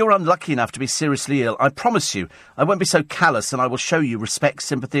 if you're unlucky enough to be seriously ill, I promise you I won't be so callous and I will show you respect,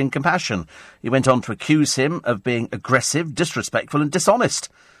 sympathy and compassion." He went on to accuse him of being aggressive, disrespectful and dishonest.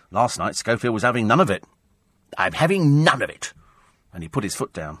 Last night, Schofield was having none of it. "I'm having none of it." And he put his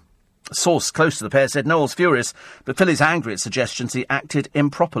foot down. A source close to the pair said Noel's furious, but Phil is angry at suggestions he acted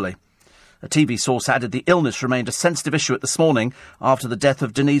improperly. A TV source added the illness remained a sensitive issue at this morning after the death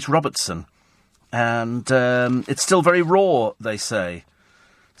of Denise Robertson. And it's still very raw, they say.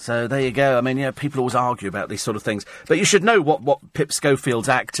 So there you go. I mean, yeah, people always argue about these sort of things. But you should know what Pip Schofield's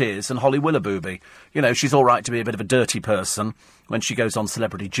act is, and Holly Willoughby. You know, she's all right to be a bit of a dirty person when she goes on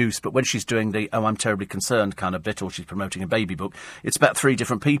Celebrity Juice, but when she's doing the "oh, I'm terribly concerned" kind of bit, or she's promoting a baby book, it's about 3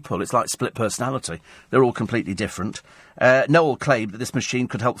 different people. It's like split personality. They're all completely different. Noel claimed that this machine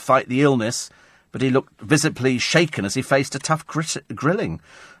could help fight the illness, but he looked visibly shaken as he faced a tough grilling.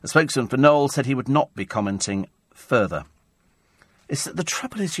 A spokesman for Noel said he would not be commenting further. The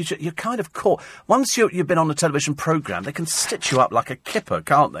trouble is, you're kind of caught. Once you've been on a television programme, they can stitch you up like a kipper,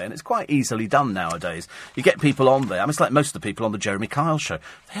 can't they? And it's quite easily done nowadays. You get people on there. I mean, it's like most of the people on the Jeremy Kyle show.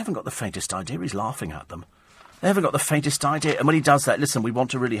 They haven't got the faintest idea he's laughing at them. They haven't got the faintest idea. And when he does that, "Listen, we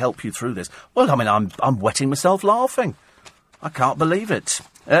want to really help you through this." Well, I mean, I'm wetting myself laughing. I can't believe it.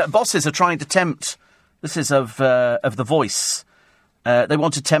 Bosses are trying to tempt. This is of The Voice. They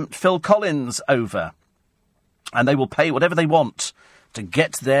want to tempt Phil Collins over. And they will pay whatever they want to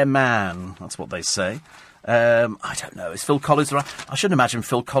get their man. That's what they say. I don't know. Is Phil Collins right? I shouldn't imagine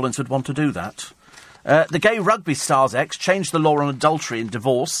Phil Collins would want to do that. The gay rugby star's ex changed the law on adultery and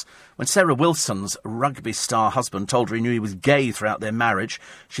divorce. When Sarah Wilson's rugby star husband told her he knew he was gay throughout their marriage,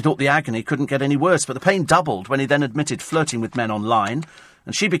 she thought the agony couldn't get any worse, but the pain doubled when he then admitted flirting with men online,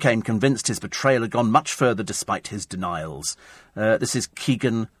 and she became convinced his betrayal had gone much further despite his denials. This is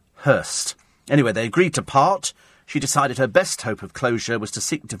Keegan Hurst. Anyway, they agreed to part. She decided her best hope of closure was to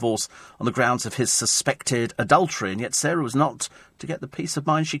seek divorce on the grounds of his suspected adultery, and yet Sarah was not to get the peace of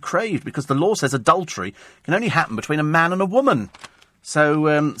mind she craved, because the law says adultery can only happen between a man and a woman.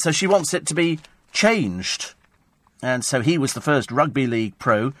 So she wants it to be changed. And so he was the first rugby league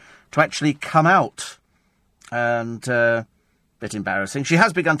pro to actually come out. And bit embarrassing. She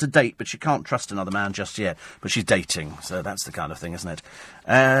has begun to date, but she can't trust another man just yet. But she's dating, so that's the kind of thing, isn't it?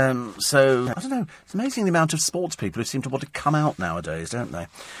 So, I don't know. It's amazing the amount of sports people who seem to want to come out nowadays, don't they?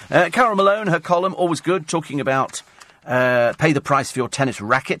 Carol Malone, her column, always good, talking about pay the price for your tennis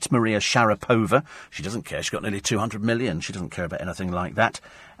racket, Maria Sharapova. She doesn't care. She's got nearly 200 million. She doesn't care about anything like that.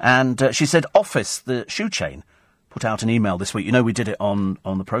 And she said Office, the shoe chain, put out an email this week. You know, we did it on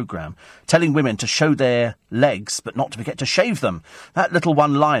the programme, telling women to show their legs but not to forget to shave them. That little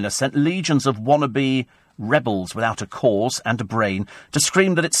one-liner sent legions of wannabe rebels without a cause and a brain to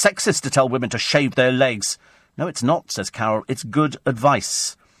scream that it's sexist to tell women to shave their legs. No, it's not, says Carol. It's good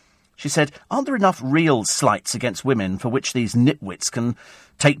advice. She said, aren't there enough real slights against women for which these nitwits can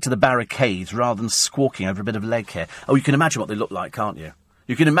take to the barricades rather than squawking over a bit of leg hair? Oh, you can imagine what they look like, can't you?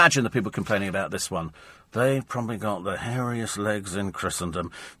 You can imagine the people complaining about this one. They've probably got the hairiest legs in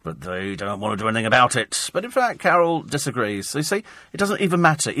Christendom, but they don't want to do anything about it. But in fact, Carol disagrees. So you see, it doesn't even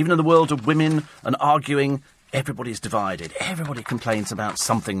matter. Even in the world of women and arguing, everybody's divided. Everybody complains about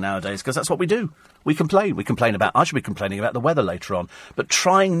something nowadays, because that's what we do. We complain. We complain about... I should be complaining about the weather later on, but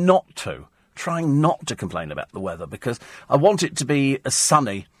trying not to complain about the weather, because I want it to be as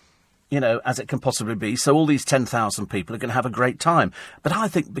sunny, you know, as it can possibly be, so all these 10,000 people are going to have a great time. But I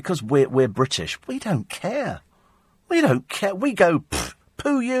think because we're British, we don't care. We don't care. We go,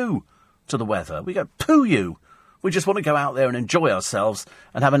 poo you, to the weather. We go, poo you. We just want to go out there and enjoy ourselves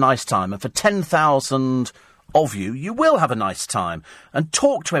and have a nice time. And for 10,000 of you, you will have a nice time. And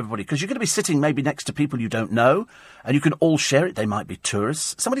talk to everybody, because you're going to be sitting maybe next to people you don't know, and you can all share it. They might be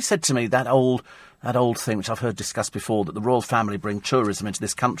tourists. Somebody said to me that old thing, which I've heard discussed before, that the royal family bring tourism into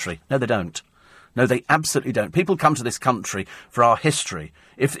this country. No, they don't. No, they absolutely don't. People come to this country for our history.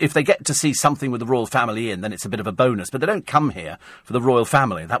 If they get to see something with the royal family in, then it's a bit of a bonus. But they don't come here for the royal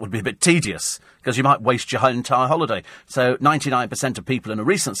family. That would be a bit tedious, because you might waste your entire holiday. So 99% of people in a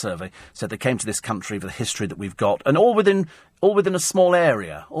recent survey said they came to this country for the history that we've got, and all within a small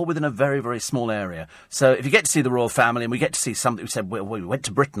area, all within a very, very small area. So if you get to see the royal family, and we get to see something, we said, well, we went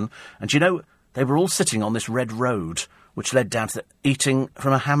to Britain, and you know, they were all sitting on this red road, which led down to eating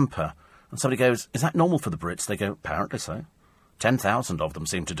from a hamper. And somebody goes, is that normal for the Brits? They go, apparently so. 10,000 of them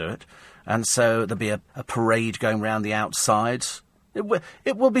seem to do it. And so there'll be a parade going round the outside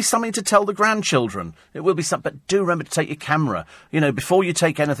It will be something to tell the grandchildren. It will be something. But do remember to take your camera. Before you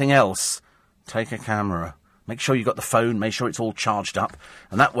take anything else, take a camera. Make sure you've got the phone, make sure it's all charged up,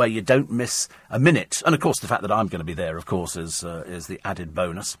 and that way you don't miss a minute. And, of course, the fact that I'm going to be there, of course, is the added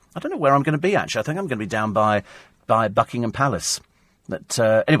bonus. I don't know where I'm going to be, actually. I think I'm going to be down by Buckingham Palace. But,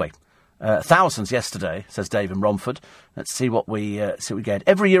 anyway, thousands yesterday, says Dave in Romford. Let's see what we get.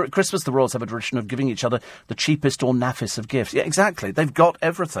 Every year at Christmas, the royals have a tradition of giving each other the cheapest or naffest of gifts. Yeah, exactly. They've got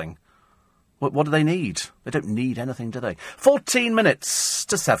everything. What do they need? They don't need anything, do they? 14 minutes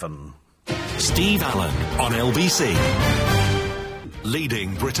to 7. Steve Allen on LBC.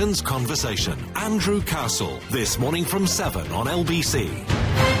 Leading Britain's conversation. Andrew Castle, this morning from 7 on LBC.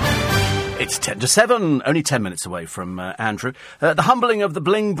 It's 10 to 7, only 10 minutes away from Andrew. The humbling of the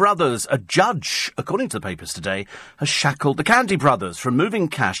Bling brothers. A judge, according to the papers today, has shackled the Candy brothers from moving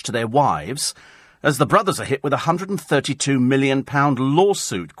cash to their wives as the brothers are hit with a £132 million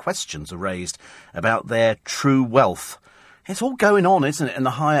lawsuit. Questions are raised about their true wealth. It's all going on, isn't it, in the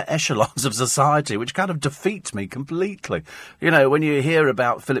higher echelons of society, which kind of defeats me completely. When you hear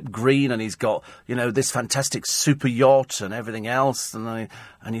about Philip Green and he's got, this fantastic super yacht and everything else, and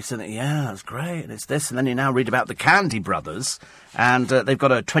you think, yeah, that's great, and it's this, and then you now read about the Candy brothers, and they've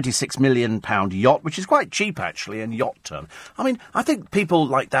got a £26 million yacht, which is quite cheap, actually, in yacht terms. I mean, I think people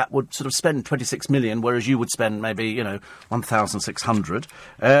like that would sort of spend £26 million, whereas you would spend maybe,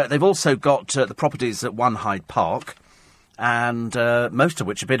 £1,600. They've also got the properties at One Hyde Park, and most of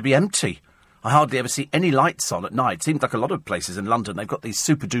which appear to be empty. I hardly ever see any lights on at night. It seems like a lot of places in London, they've got these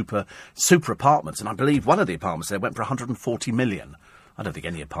super apartments, and I believe one of the apartments there went for 140 million. I don't think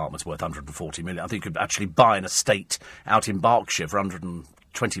any apartment's worth 140 million. I think you could actually buy an estate out in Berkshire for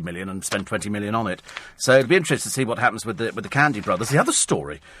 120 million and spend 20 million on it. So it'll be interesting to see what happens with the Candy brothers. The other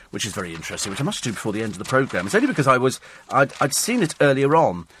story, which is very interesting, which I must do before the end of the programme, is only because I'd seen it earlier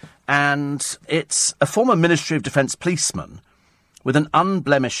on. And it's a former Ministry of Defence policeman with an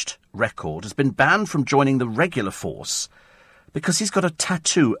unblemished record has been banned from joining the regular force because he's got a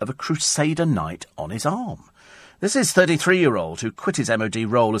tattoo of a Crusader knight on his arm. This is 33-year-old who quit his MOD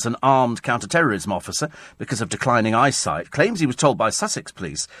role as an armed counter-terrorism officer because of declining eyesight, claims he was told by Sussex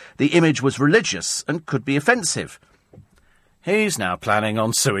police the image was religious and could be offensive. He's now planning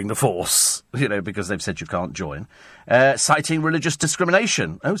on suing the force, because they've said you can't join, citing religious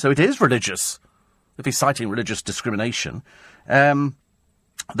discrimination. Oh, so it is religious, if he's citing religious discrimination. The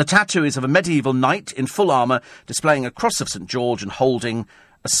tattoo is of a medieval knight in full armour, displaying a cross of St George and holding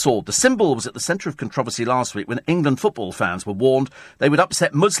a sword. The symbol was at the centre of controversy last week when England football fans were warned they would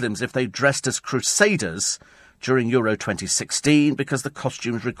upset Muslims if they dressed as crusaders during Euro 2016 because the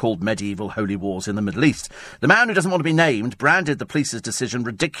costumes recalled medieval holy wars in the Middle East. The man, who doesn't want to be named, branded the police's decision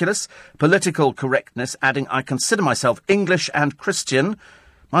ridiculous, political correctness, adding, "I consider myself English and Christian."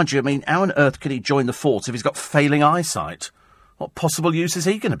 Mind you, how on earth can he join the force if he's got failing eyesight? What possible use is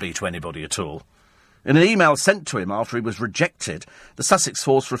he going to be to anybody at all? In an email sent to him after he was rejected, the Sussex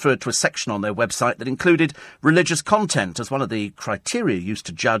Force referred to a section on their website that included religious content as one of the criteria used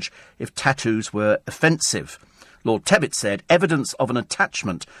to judge if tattoos were offensive. Lord Tebbit said, "Evidence of an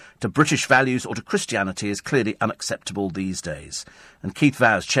attachment to British values or to Christianity is clearly unacceptable these days." And Keith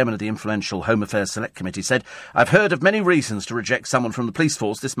Vowes, chairman of the influential Home Affairs Select Committee, said, "I've heard of many reasons to reject someone from the police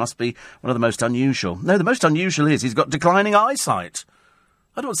force. This must be one of the most unusual." No, the most unusual is he's got declining eyesight.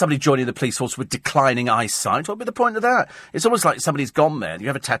 I don't want somebody joining the police force with declining eyesight. What would be the point of that? It's almost like somebody's gone there and you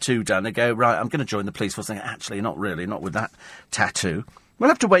have a tattoo done. They go, right, I'm going to join the police force. They go, actually, not really, not with that tattoo. We'll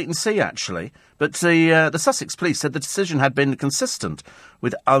have to wait and see, actually. But the Sussex police said the decision had been consistent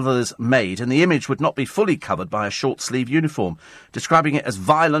with others made, and the image would not be fully covered by a short-sleeve uniform. Describing it as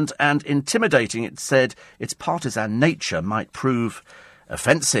violent and intimidating, it said its partisan nature might prove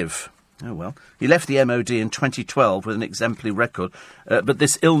offensive. Oh, well. He left the MOD in 2012 with an exemplary record, but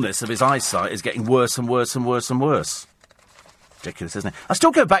this illness of his eyesight is getting worse and worse and worse and worse. Ridiculous, isn't it? I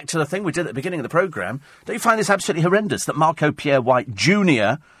still go back to the thing we did at the beginning of the programme. Don't you find this absolutely horrendous that Marco Pierre White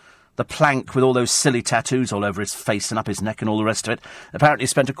Jr., the plank with all those silly tattoos all over his face and up his neck and all the rest of it, apparently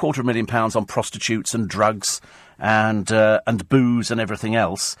spent £250,000 on prostitutes and drugs and booze and everything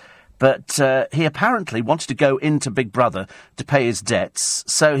else. But he apparently wanted to go into Big Brother to pay his debts.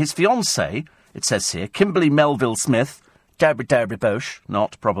 So his fiancée, it says here, Kimberly Melville Smith, Derby Bosch,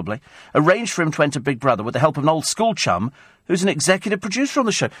 not probably, arranged for him to enter Big Brother with the help of an old school chum who's an executive producer on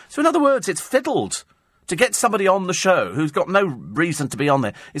the show. So in other words, it's fiddled to get somebody on the show who's got no reason to be on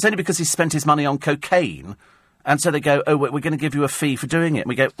there. It's only because he spent his money on cocaine. And so they go, oh, we're going to give you a fee for doing it. And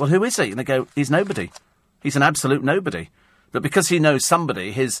we go, well, who is he? And they go, he's nobody. He's an absolute nobody. But because he knows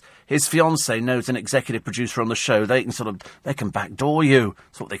somebody, his fiancée knows an executive producer on the show, they can backdoor you.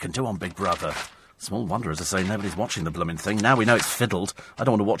 That's what they can do on Big Brother. Small wonder, as I say, nobody's watching the blooming thing. Now we know it's fiddled. I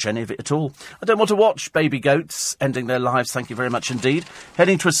don't want to watch any of it at all. I don't want to watch baby goats ending their lives, thank you very much indeed.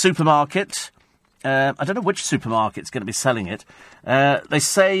 Heading to a supermarket. I don't know which supermarket's going to be selling it. They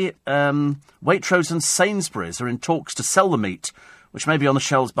say Waitrose and Sainsbury's are in talks to sell the meat, which may be on the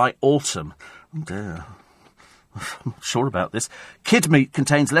shelves by autumn. Oh dear. I'm not sure about this. Kid meat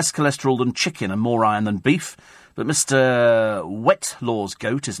contains less cholesterol than chicken and more iron than beef. But Mr. Wetlaw's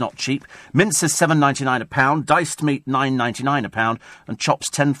goat is not cheap. Mince is $7.99 a pound, diced meat $9.99 a pound, and chops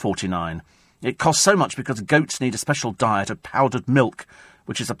 $10.49. It costs so much because goats need a special diet of powdered milk,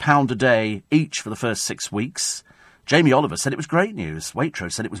 which is £1 a day each for the first 6 weeks. Jamie Oliver said it was great news.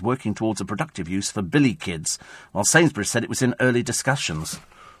 Waitrose said it was working towards a productive use for billy kids, while Sainsbury's said it was in early discussions.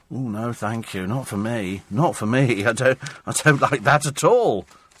 Oh, no, thank you. Not for me. Not for me. I don't like that at all.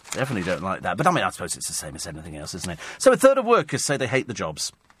 Definitely don't like that. But, I mean, I suppose it's the same as anything else, isn't it? So a third of workers say they hate the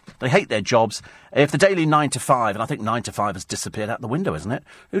jobs. They hate their jobs. If the daily 9 to 5, and I think 9 to 5 has disappeared out the window, isn't it?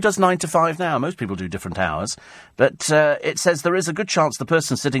 Who does 9 to 5 now? Most people do different hours. But it says there is a good chance the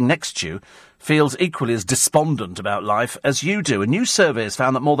person sitting next to you feels equally as despondent about life as you do. A new survey has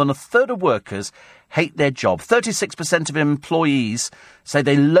found that more than a third of workers hate their job. 36% of employees say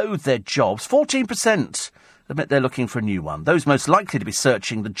they loathe their jobs. 14% admit they're looking for a new one. Those most likely to be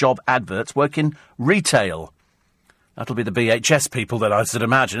searching the job adverts work in retail. That'll be the BHS people that I should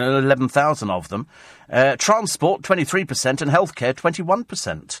imagine, 11,000 of them. Transport, 23%, and healthcare,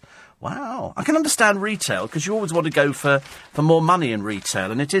 21%. Wow. I can understand retail, because you always want to go for more money in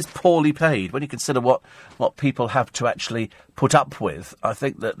retail, and it is poorly paid. When you consider what people have to actually put up with, I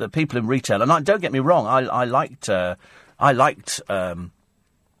think that the people in retail, and don't get me wrong, I liked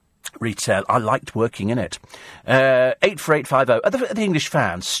retail. I liked working in it. 84850. Are the English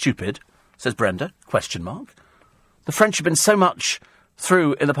fans stupid? Says Brenda, question mark. The French have been so much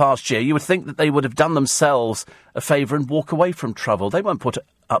through in the past year, you would think that they would have done themselves a favour and walk away from trouble. They won't put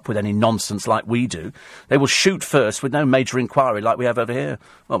up with any nonsense like we do. They will shoot first with no major inquiry like we have over here.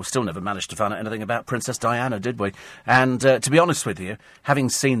 Well, we still never managed to find out anything about Princess Diana, did we? And to be honest with you, having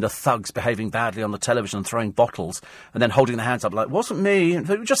seen the thugs behaving badly on the television and throwing bottles and then holding their hands up like, wasn't me,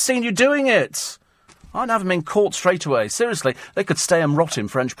 we've just seen you doing it. I'd have them in court straight away. Seriously, they could stay and rot in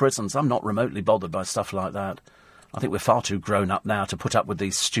French prisons. I'm not remotely bothered by stuff like that. I think we're far too grown up now to put up with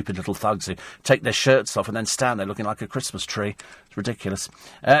these stupid little thugs who take their shirts off and then stand there looking like a Christmas tree. It's ridiculous.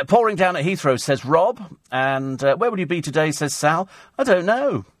 Pouring down at Heathrow, says Rob. And where will you be today, says Sal? I don't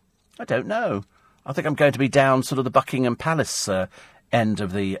know. I think I'm going to be down sort of the Buckingham Palace end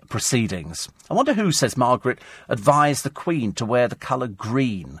of the proceedings. I wonder who, says Margaret, advised the Queen to wear the colour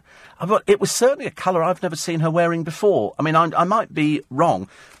green. It was certainly a colour I've never seen her wearing before. I mean, I might be wrong,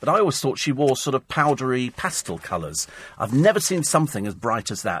 but I always thought she wore sort of powdery pastel colours. I've never seen something as bright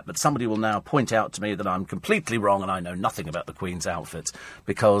as that, but somebody will now point out to me that I'm completely wrong and I know nothing about the Queen's outfits,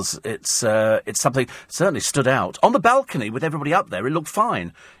 because it's something certainly stood out. On the balcony with everybody up there, it looked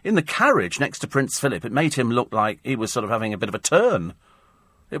fine. In the carriage next to Prince Philip, it made him look like he was sort of having a bit of a turn.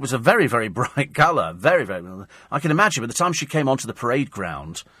 It was a very, very bright colour. Very, very... I can imagine by the time she came onto the parade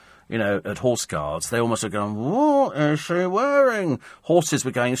ground, you know, at Horse Guards, they almost were going, what is she wearing? Horses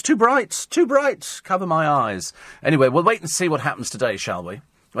were going, it's too bright, cover my eyes. Anyway, we'll wait and see what happens today, shall we?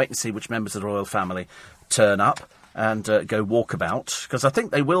 Wait and see which members of the royal family turn up and go walkabout, because I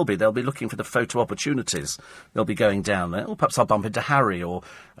think they will be. They'll be looking for the photo opportunities. They'll be going down there. Or perhaps I'll bump into Harry, or,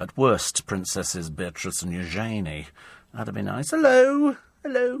 at worst, Princesses Beatrice and Eugenie. That'd be nice. Hello,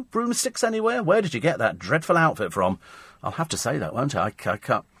 broomsticks anywhere? Where did you get that dreadful outfit from? I'll have to say that, won't I? I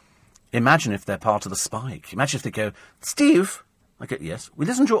can't. Imagine if they're part of the spike. Imagine if they go, Steve. I go, yes. We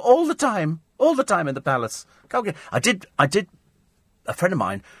listen to you all the time in the palace. I did. A friend of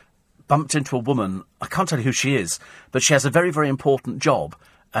mine bumped into a woman. I can't tell you who she is, but she has a very, very important job,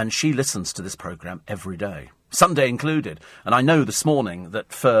 and she listens to this programme every day, Sunday included. And I know this morning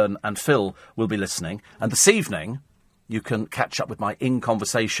that Fern and Phil will be listening, and this evening you can catch up with my In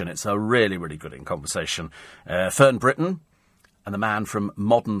Conversation. It's a really, really good In Conversation. Fern Britton and the man from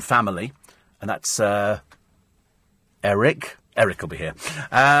Modern Family, and that's Eric. Eric will be here.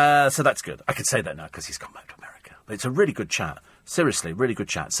 So that's good. I can say that now because he's gone back to America. But it's a really good chat. Seriously, really good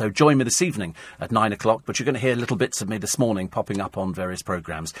chat. So join me this evening at 9 o'clock, but you're going to hear little bits of me this morning popping up on various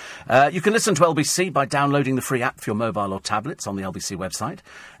programmes. You can listen to LBC by downloading the free app for your mobile or tablets on the LBC website.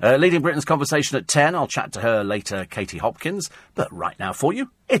 Leading Britain's Conversation at 10. I'll chat to her later, Katie Hopkins. But right now for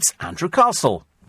you, it's Andrew Castle.